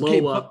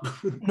blow up.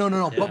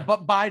 No.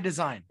 But by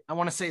design, I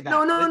want to say that.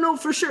 No,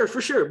 for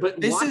sure. But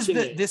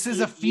this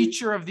is a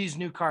feature of these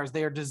new cars.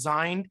 They are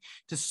designed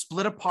to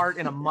split apart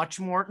in a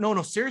much more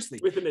seriously.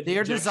 They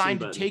are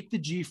designed to take the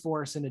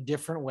G-force in a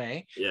different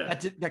way. Yeah,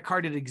 that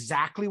car did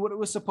exactly what it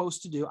was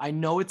supposed to do. I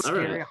know it's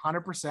scary,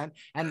 100%.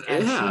 And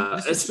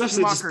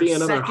especially just being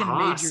another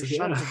Haas, major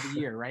shunt of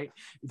the year, right?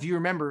 If you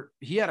remember,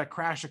 he had a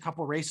crash a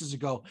couple races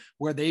ago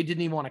where they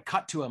didn't even want to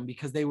cut to him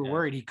because they were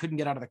worried he couldn't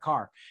get out of the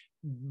car.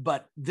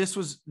 But this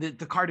was the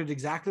car did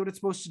exactly what it's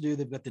supposed to do.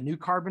 They've got the new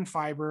carbon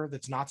fiber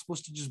that's not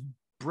supposed to just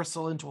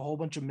bristle into a whole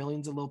bunch of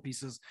millions of little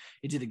pieces.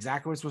 It did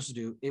exactly what it's supposed to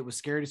do. It was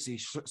scary to see,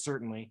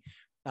 certainly,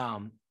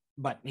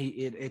 but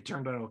it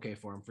turned out okay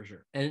for him for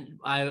sure. And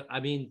I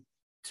mean,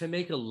 to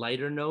make a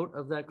lighter note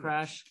of that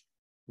crash,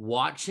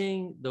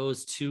 watching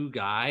those two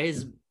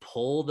guys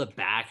pull the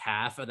back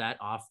half of that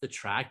off the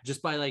track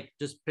just by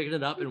just picking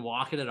it up and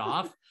walking it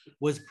off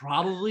was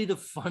probably the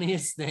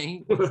funniest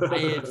thing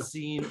I have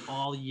seen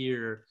all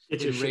year in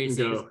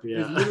racing. It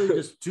was literally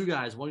just two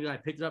guys. One guy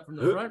picked it up from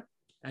the front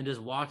and just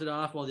walked it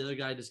off while the other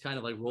guy just kind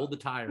of like rolled the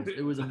tires.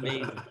 It was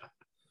amazing.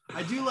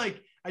 I do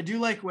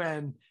like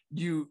when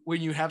you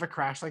have a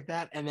crash like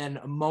that and then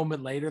a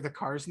moment later the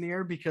car's in the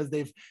air because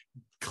they've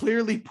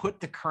clearly put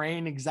the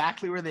crane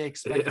exactly where they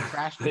expect the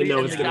crash to be,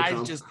 and the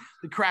guys just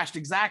crashed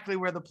exactly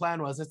where the plan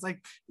was. It's like,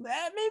 maybe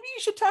you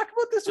should talk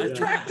about this with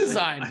track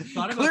design.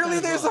 Clearly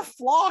there's a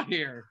flaw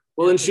here.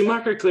 Well, and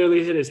Schumacher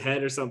clearly hit his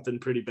head or something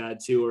pretty bad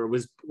too, or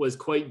was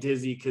quite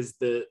dizzy because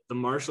the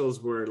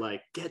marshals were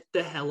like, get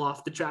the hell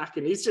off the track,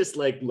 and he's just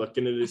like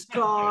looking at his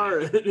car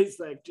and he's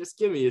like, just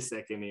give me a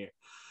second here.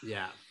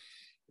 Yeah.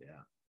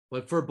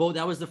 But for both,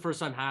 that was the first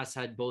time Haas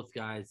had both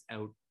guys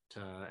out,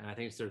 and I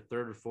think it's their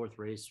third or fourth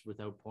race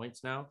without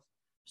points now.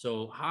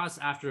 So Haas,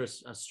 after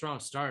a strong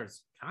start,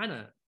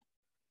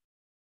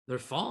 they're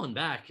falling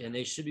back, and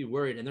they should be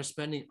worried. And they're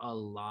spending a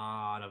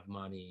lot of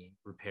money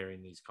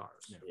repairing these cars.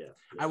 Yeah.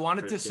 I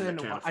wanted to say,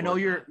 I know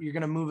you're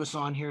going to move us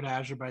on here to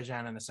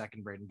Azerbaijan in a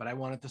second, Braydon, but I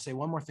wanted to say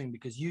one more thing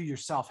because you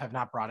yourself have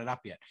not brought it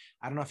up yet.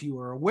 I don't know if you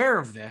were aware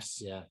of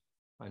this. Yeah,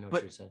 I know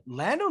what you're saying.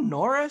 Lando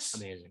Norris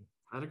amazing.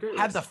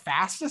 Had the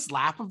fastest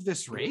lap of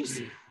this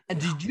race. And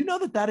did you know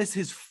that is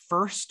his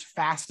first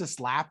fastest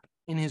lap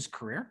in his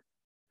career?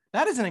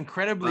 That is an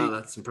incredibly... Wow,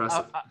 that's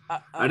impressive.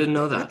 I didn't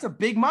know that. That's a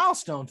big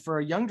milestone for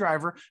a young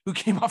driver who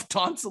came off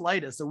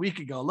tonsillitis a week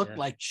ago. Looked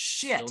like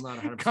shit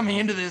coming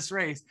into this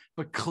race,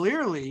 but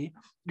clearly,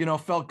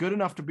 felt good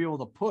enough to be able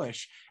to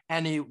push.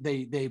 And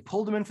they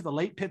pulled him in for the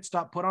late pit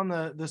stop, put on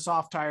the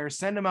soft tires,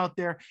 send him out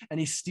there, and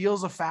he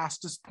steals the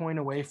fastest point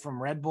away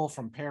from Red Bull,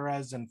 from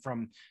Perez, and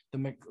from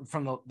the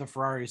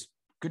Ferraris.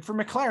 Good for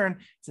McLaren.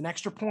 It's an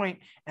extra point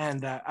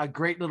and a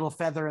great little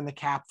feather in the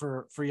cap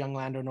for young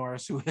Lando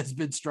Norris, who has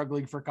been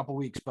struggling for a couple of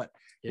weeks. But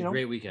he had a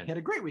great weekend. He had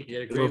a great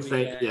weekend.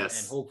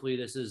 Yes. And hopefully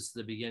this is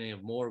the beginning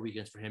of more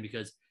weekends for him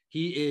because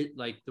he is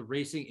the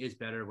racing is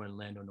better when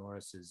Lando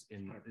Norris is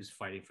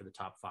fighting for the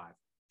top 5.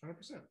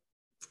 100%.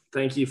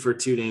 Thank you for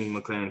tooting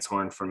McLaren's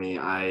horn for me.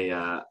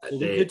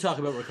 We could talk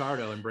about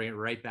Ricardo and bring it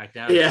right back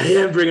down.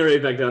 Yeah, bring it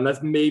right back down.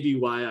 That's maybe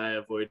why I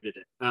avoided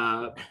it.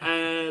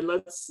 And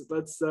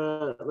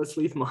let's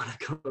leave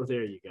Monaco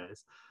there, you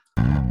guys.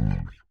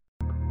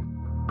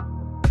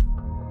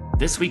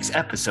 This week's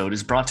episode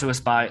is brought to us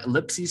by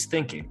Ellipses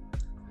Thinking.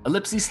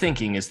 Ellipses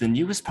Thinking is the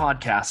newest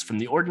podcast from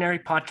the Ordinary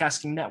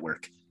Podcasting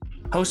Network.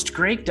 Host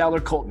Greg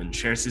Dowler-Coltman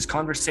shares his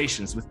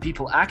conversations with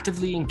people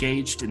actively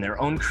engaged in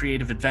their own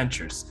creative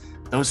adventures,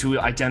 those who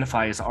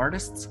identify as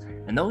artists,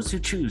 and those who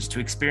choose to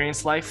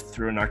experience life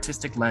through an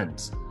artistic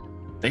lens.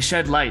 They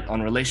shed light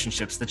on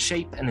relationships that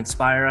shape and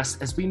inspire us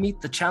as we meet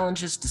the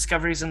challenges,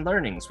 discoveries, and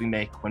learnings we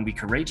make when we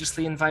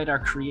courageously invite our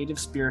creative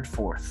spirit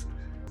forth.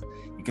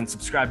 You can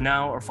subscribe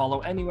now or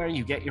follow anywhere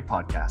you get your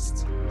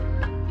podcasts.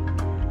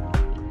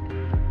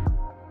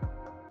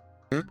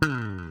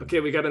 Okay,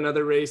 we got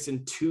another race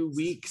in 2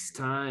 weeks'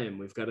 time.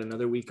 We've got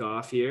another week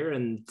off here,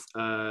 and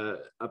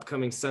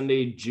upcoming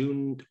Sunday,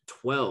 June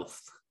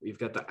 12th, we've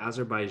got the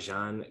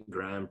Azerbaijan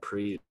Grand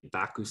Prix,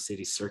 Baku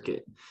City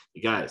Circuit.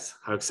 You guys,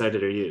 how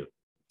excited are you?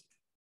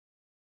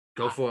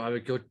 Go for it. I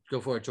would go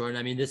for it, Jordan.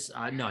 I mean,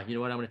 no, you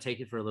know what? I'm going to take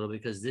it for a little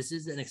because this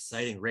is an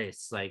exciting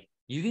race. Like,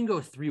 you can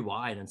go 3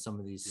 wide on some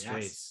of these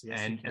straights,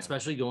 and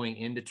especially going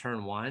into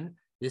turn 1.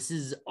 This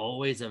is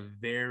always a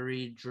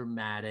very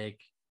dramatic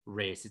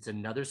race. It's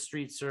another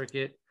street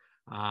circuit.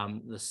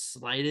 The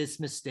slightest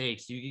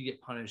mistakes, you can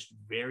get punished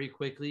very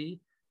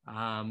quickly.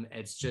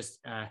 It's just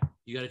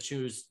you got to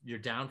choose your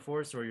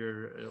downforce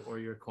or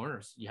your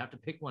corners. You have to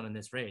pick one in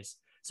this race.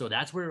 So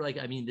that's where,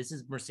 this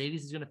is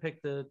Mercedes is going to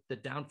pick the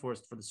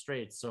downforce for the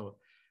straights. So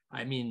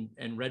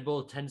and Red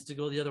Bull tends to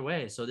go the other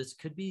way. So this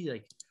could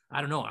be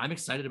I don't know. I'm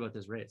excited about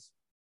this race.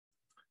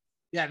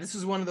 Yeah, this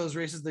is one of those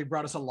races. They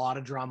brought us a lot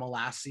of drama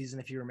last season,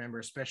 if you remember,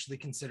 especially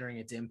considering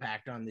its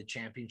impact on the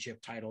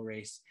championship title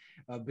race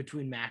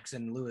between Max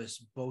and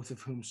Lewis, both of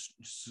whom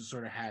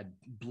sort of had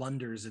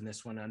blunders in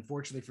this one.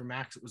 Unfortunately for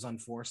Max, it was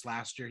unforced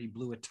last year. He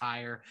blew a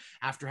tire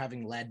after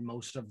having led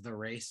most of the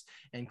race,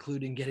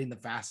 including getting the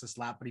fastest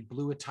lap, but he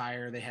blew a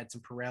tire. They had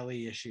some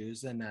Pirelli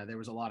issues, and there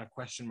was a lot of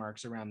question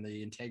marks around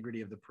the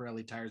integrity of the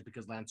Pirelli tires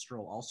because Lance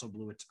Stroll also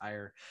blew a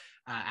tire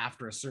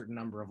after a certain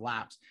number of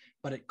laps.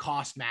 But it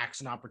cost Max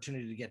an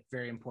opportunity to get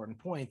very important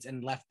points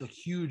and left the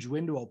huge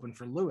window open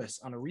for Lewis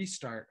on a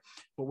restart.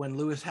 But when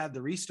Lewis had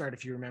the restart,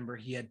 if you remember,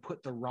 he had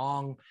put the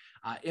wrong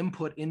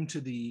input into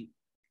the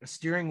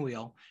steering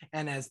wheel.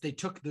 And as they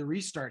took the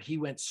restart, he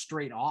went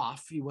straight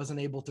off. He wasn't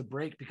able to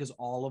brake because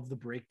all of the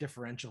brake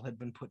differential had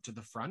been put to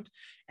the front,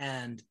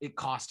 and it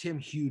cost him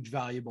huge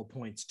valuable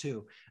points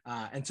too.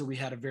 And so we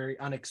had a very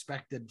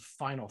unexpected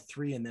final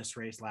three in this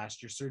race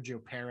last year.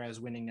 Sergio Perez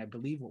winning, I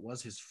believe, what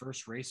was his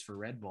first race for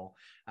Red Bull,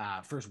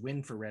 first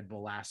win for Red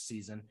Bull last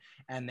season.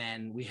 And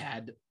then we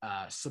had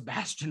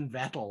Sebastian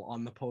Vettel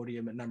on the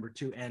podium at number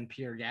 2 and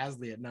Pierre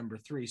Gasly at number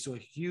 3. So a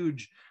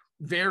huge,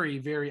 very,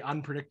 very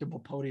unpredictable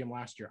podium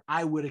last year.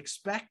 I would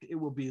expect it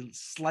will be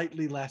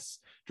slightly less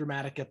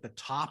dramatic at the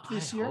top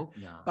this year,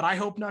 but I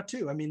hope not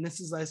too. I mean, this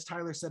is, as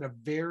Tyler said, a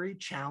very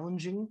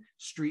challenging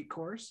street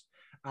course.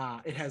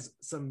 It has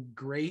some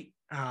great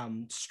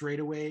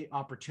straightaway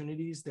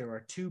opportunities. There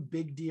are 2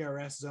 big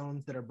DRS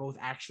zones that are both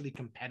actually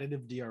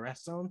competitive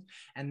DRS zones.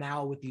 And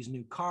now with these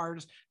new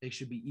cars, they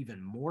should be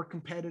even more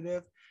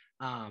competitive.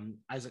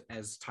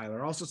 As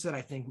Tyler also said,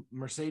 I think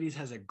Mercedes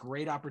has a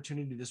great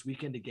opportunity this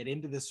weekend to get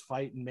into this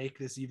fight and make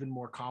this even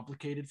more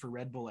complicated for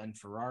Red Bull and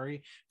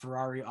Ferrari.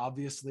 Ferrari,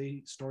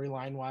 obviously,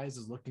 storyline wise,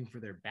 is looking for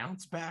their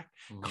bounce back.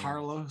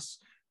 Carlos,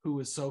 who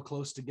was so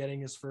close to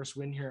getting his first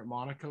win here at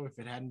Monaco, if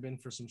it hadn't been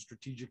for some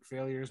strategic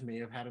failures, may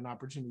have had an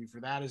opportunity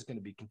for that, is going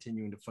to be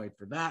continuing to fight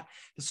for that.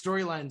 The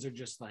storylines are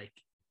just like,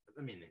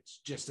 I mean, it's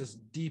just as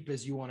deep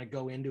as you want to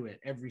go into it.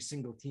 Every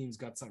single team's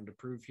got something to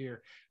prove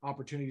here,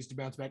 opportunities to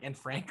bounce back. And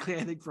frankly,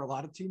 I think for a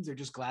lot of teams, they're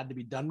just glad to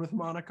be done with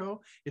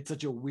Monaco. It's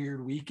such a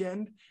weird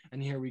weekend.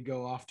 And here we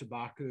go off to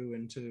Baku,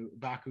 and to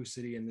Baku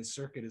City, and this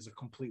circuit is a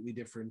completely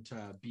different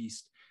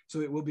beast.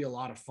 So it will be a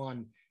lot of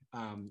fun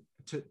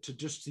to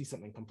just see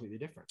something completely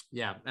different.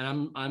 Yeah,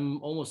 and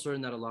I'm almost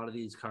certain that a lot of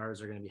these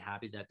cars are going to be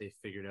happy that they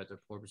figured out their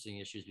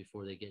porpoising issues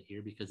before they get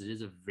here, because it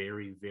is a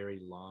very, very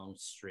long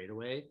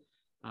straightaway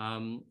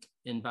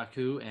in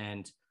Baku.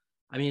 And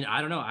I mean,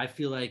 I don't know, I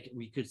feel like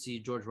we could see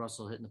George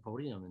Russell hitting the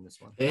podium in this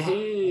one.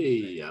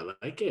 Hey, I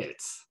like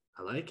it.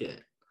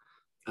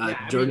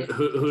 Yeah, Jordan,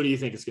 who do you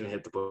think is going to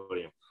hit the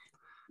podium?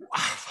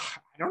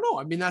 I don't know.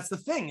 I mean, that's the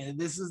thing.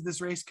 This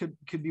race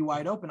could be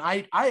wide open.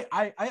 I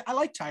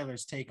like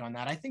Tyler's take on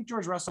that. I think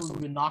George Russell has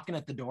been knocking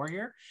at the door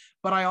here,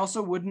 but I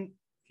also wouldn't.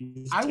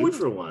 He's due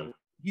for one.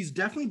 He's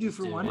definitely due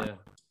for one. Yeah.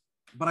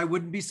 But I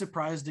wouldn't be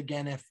surprised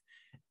again if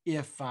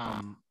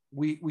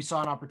we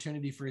saw an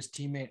opportunity for his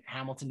teammate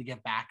Hamilton to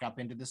get back up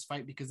into this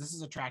fight, because this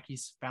is a track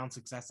he's found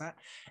success at.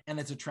 And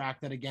it's a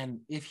track that,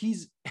 again, if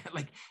he's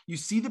like, you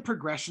see the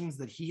progressions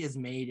that he has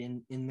made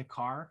in the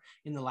car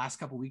in the last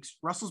couple of weeks.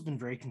 Russell's been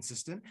very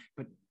consistent,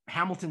 but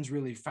Hamilton's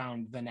really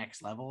found the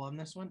next level on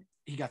this one.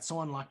 He got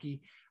so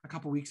unlucky a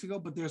couple of weeks ago,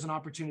 but there's an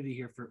opportunity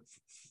here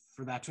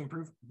for that to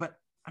improve. But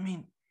I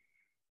mean,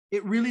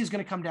 it really is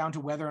going to come down to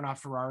whether or not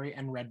Ferrari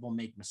and Red Bull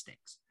make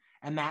mistakes.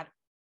 And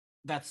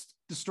that's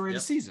the story of the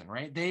season,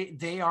 right?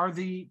 They are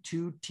the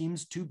 2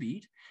 teams to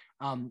beat.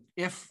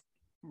 If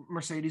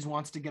Mercedes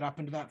wants to get up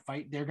into that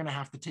fight, they're going to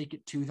have to take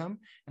it to them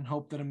and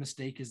hope that a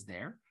mistake is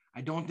there.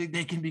 I don't think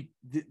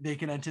they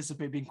can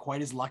anticipate being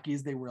quite as lucky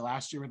as they were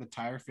last year with a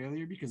tire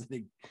failure, because I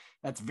think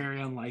that's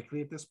very unlikely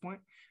at this point.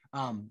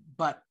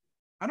 But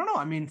I don't know.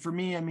 I mean, for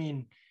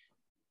me,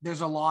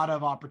 there's a lot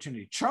of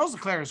opportunity. Charles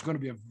Leclerc is going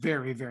to be a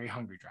very, very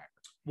hungry driver.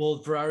 Well,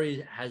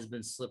 Ferrari has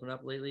been slipping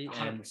up lately,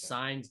 100%. And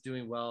Sainz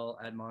doing well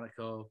at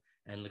Monaco,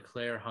 and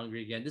Leclerc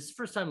hungry again. This is the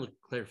first time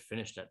Leclerc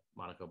finished at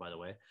Monaco, by the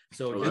way.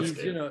 So he's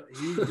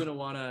gonna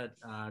want to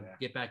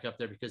get back up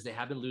there, because they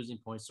have been losing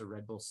points to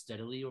Red Bull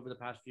steadily over the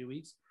past few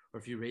weeks or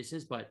a few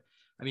races. But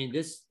I mean,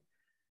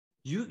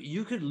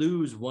 you could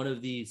lose one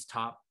of these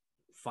top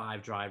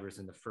 5 drivers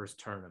in the first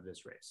turn of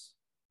this race.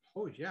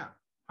 Oh yeah,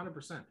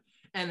 100%.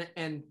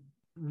 And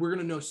we're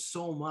gonna know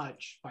so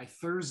much by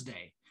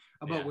Thursday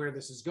about where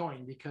this is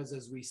going, because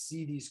as we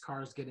see these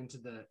cars get into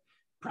the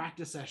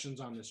practice sessions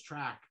on this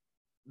track,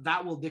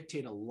 that will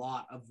dictate a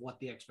lot of what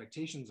the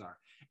expectations are.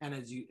 And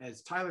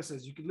as Tyler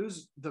says, you could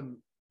lose them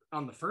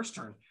on the first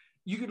turn.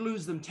 You could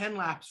lose them 10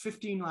 laps,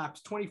 15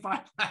 laps,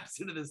 25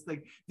 laps into this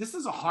thing. This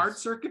is a hard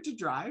circuit to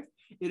drive.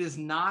 It is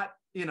not,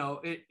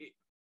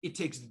 it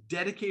takes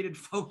dedicated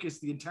focus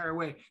the entire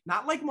way,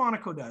 not like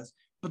Monaco does.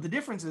 But the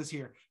difference is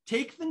here,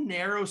 take the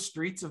narrow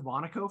streets of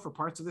Monaco for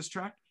parts of this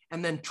track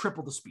and then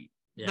triple the speed.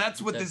 Yeah,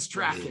 that's what this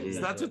track is.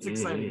 That's what's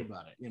exciting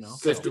about it,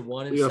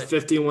 51 we have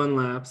 51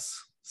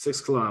 laps,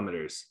 6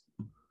 kilometers.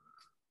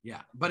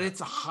 Yeah, but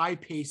it's a high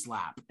pace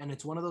lap, and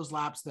it's one of those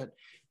laps that,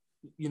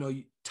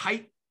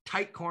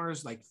 tight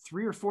corners, like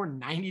 3 or 4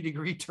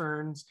 90-degree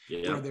turns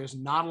where there's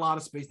not a lot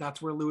of space.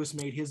 That's where Lewis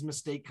made his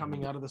mistake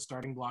coming out of the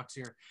starting blocks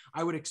here.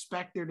 I would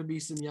expect there to be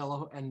some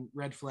yellow and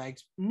red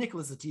flags.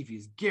 Nicholas Latifi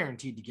is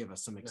guaranteed to give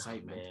us some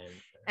excitement.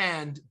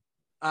 And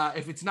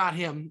if it's not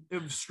him,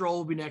 Stroll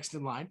will be next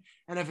in line.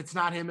 And if it's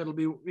not him, it'll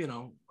be,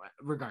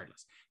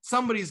 regardless.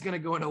 Somebody's going to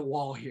go in a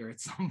wall here at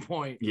some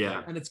point.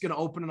 Yeah. And it's going to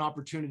open an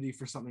opportunity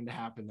for something to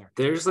happen there.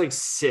 There's like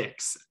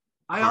 6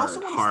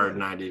 hard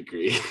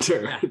 90-degree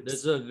turns. Yeah,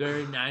 there's a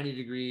very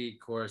 90-degree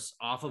course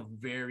off of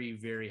very,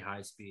 very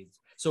high speeds.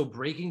 So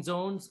braking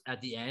zones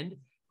at the end,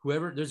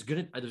 there's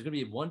gonna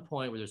be one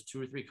point where there's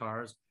 2 or 3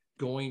 cars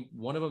going.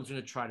 One of them's going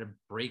to try to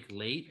brake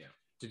late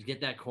to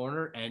get that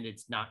corner, and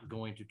it's not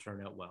going to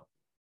turn out well.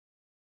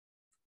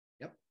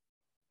 Yep.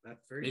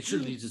 That's very It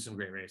should lead to some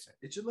great racing.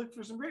 It should look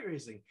for some great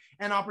racing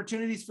and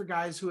opportunities for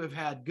guys who have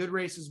had good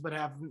races but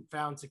haven't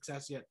found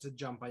success yet to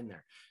jump in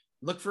there.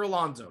 Look for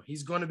Alonso.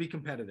 He's going to be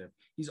competitive.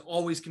 He's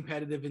always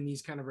competitive in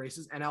these kind of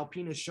races. And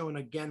Alpine has shown,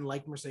 again,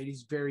 like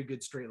Mercedes, very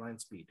good straight line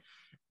speed.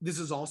 This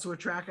is also a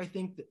track, I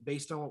think, that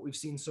based on what we've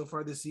seen so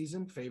far this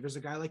season, favors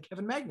a guy like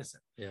Kevin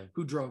Magnussen,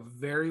 who drove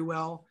very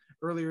well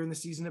earlier in the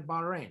season at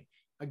Bahrain.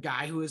 A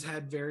guy who has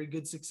had very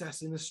good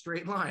success in a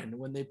straight line.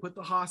 When they put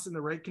the Haas in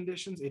the right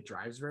conditions, it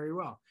drives very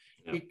well.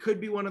 Yep. It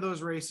could be one of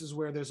those races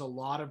where there's a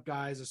lot of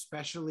guys,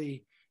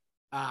 especially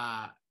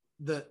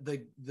the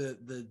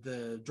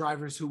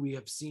drivers who we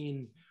have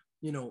seen,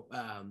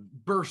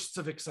 bursts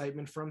of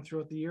excitement from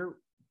throughout the year,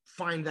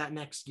 find that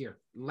next year.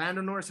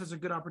 Lando Norris has a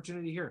good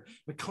opportunity here.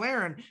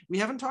 McLaren, we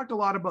haven't talked a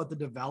lot about the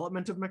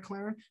development of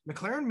McLaren.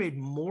 McLaren made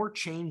more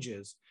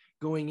changes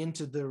going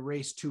into the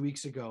race 2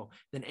 weeks ago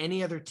than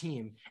any other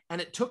team. And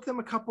it took them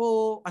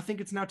I think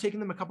it's now taken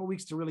them a couple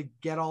weeks to really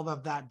get all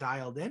of that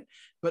dialed in.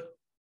 But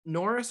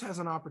Norris has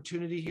an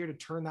opportunity here to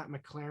turn that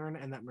McLaren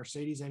and that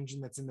Mercedes engine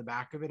that's in the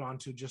back of it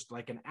onto just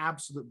like an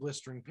absolute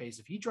blistering pace.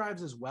 If he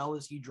drives as well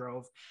as he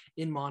drove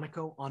in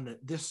Monaco on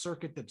this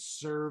circuit that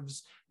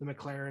serves the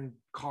McLaren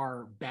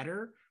car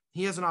better,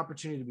 he has an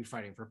opportunity to be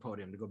fighting for a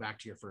podium, to go back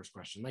to your first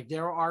question. Like,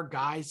 there are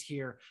guys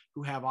here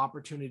who have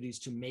opportunities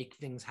to make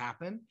things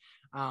happen.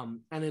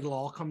 And it'll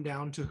all come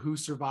down to who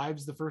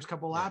survives the first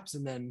couple laps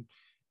and then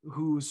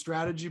whose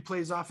strategy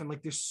plays off. And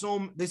like, this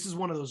is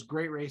one of those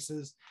great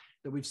races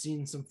that we've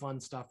seen some fun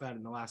stuff at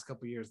in the last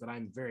couple of years that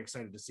I'm very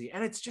excited to see.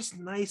 And it's just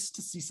nice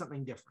to see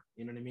something different.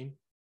 You know what I mean?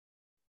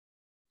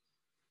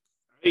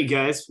 Hey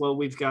guys, well,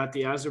 we've got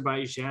the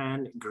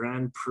Azerbaijan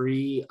Grand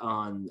Prix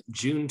on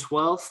June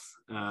 12th,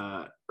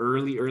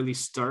 early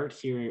start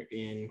here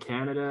in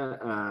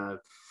Canada.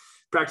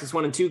 Practice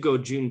 1 and 2 go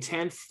June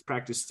 10th,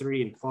 practice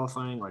 3 and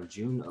qualifying on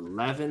June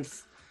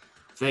 11th.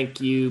 Thank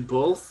you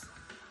both.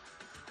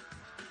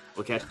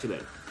 We'll catch you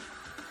later.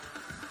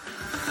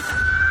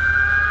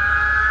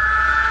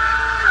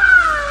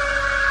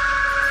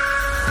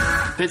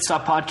 Pit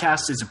Stop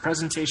Podcast is a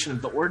presentation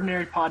of the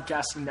Ordinary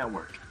Podcasting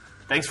Network.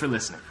 Thanks for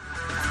listening.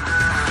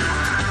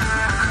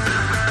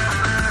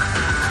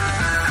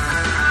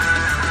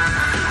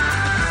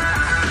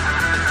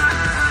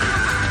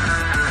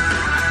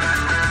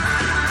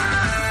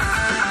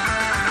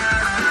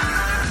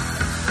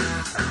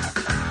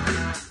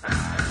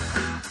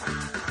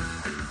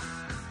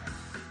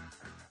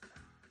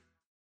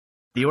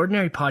 The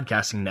Ordinary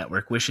Podcasting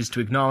Network wishes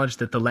to acknowledge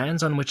that the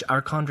lands on which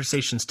our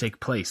conversations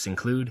take place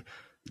include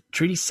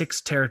Treaty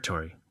 6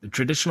 territory, the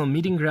traditional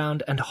meeting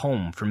ground and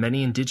home for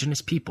many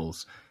Indigenous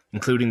peoples,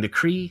 including the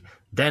Cree,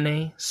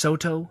 Dene,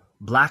 Saulteaux,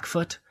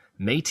 Blackfoot,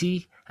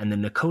 Métis, and the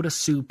Nakota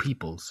Sioux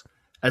peoples,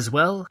 as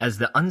well as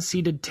the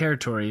unceded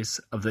territories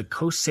of the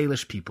Coast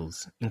Salish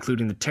peoples,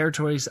 including the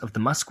territories of the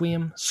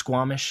Musqueam,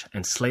 Squamish,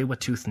 and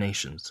Tsleil-Waututh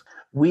nations.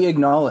 We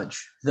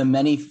acknowledge the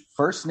many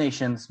First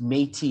Nations,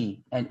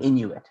 Métis, and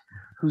Inuit,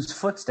 whose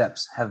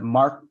footsteps have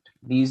marked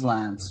these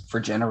lands for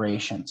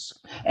generations.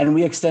 And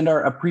we extend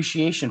our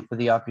appreciation for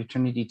the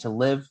opportunity to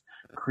live,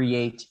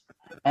 create,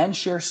 and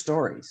share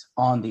stories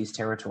on these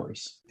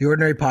territories. The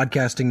Ordinary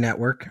Podcasting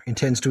Network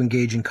intends to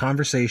engage in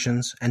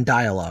conversations and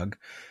dialogue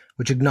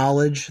which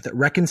acknowledge that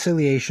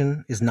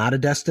reconciliation is not a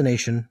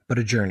destination, but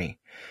a journey,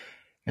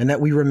 and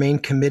that we remain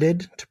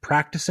committed to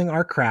practicing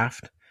our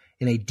craft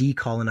in a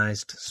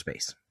decolonized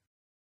space.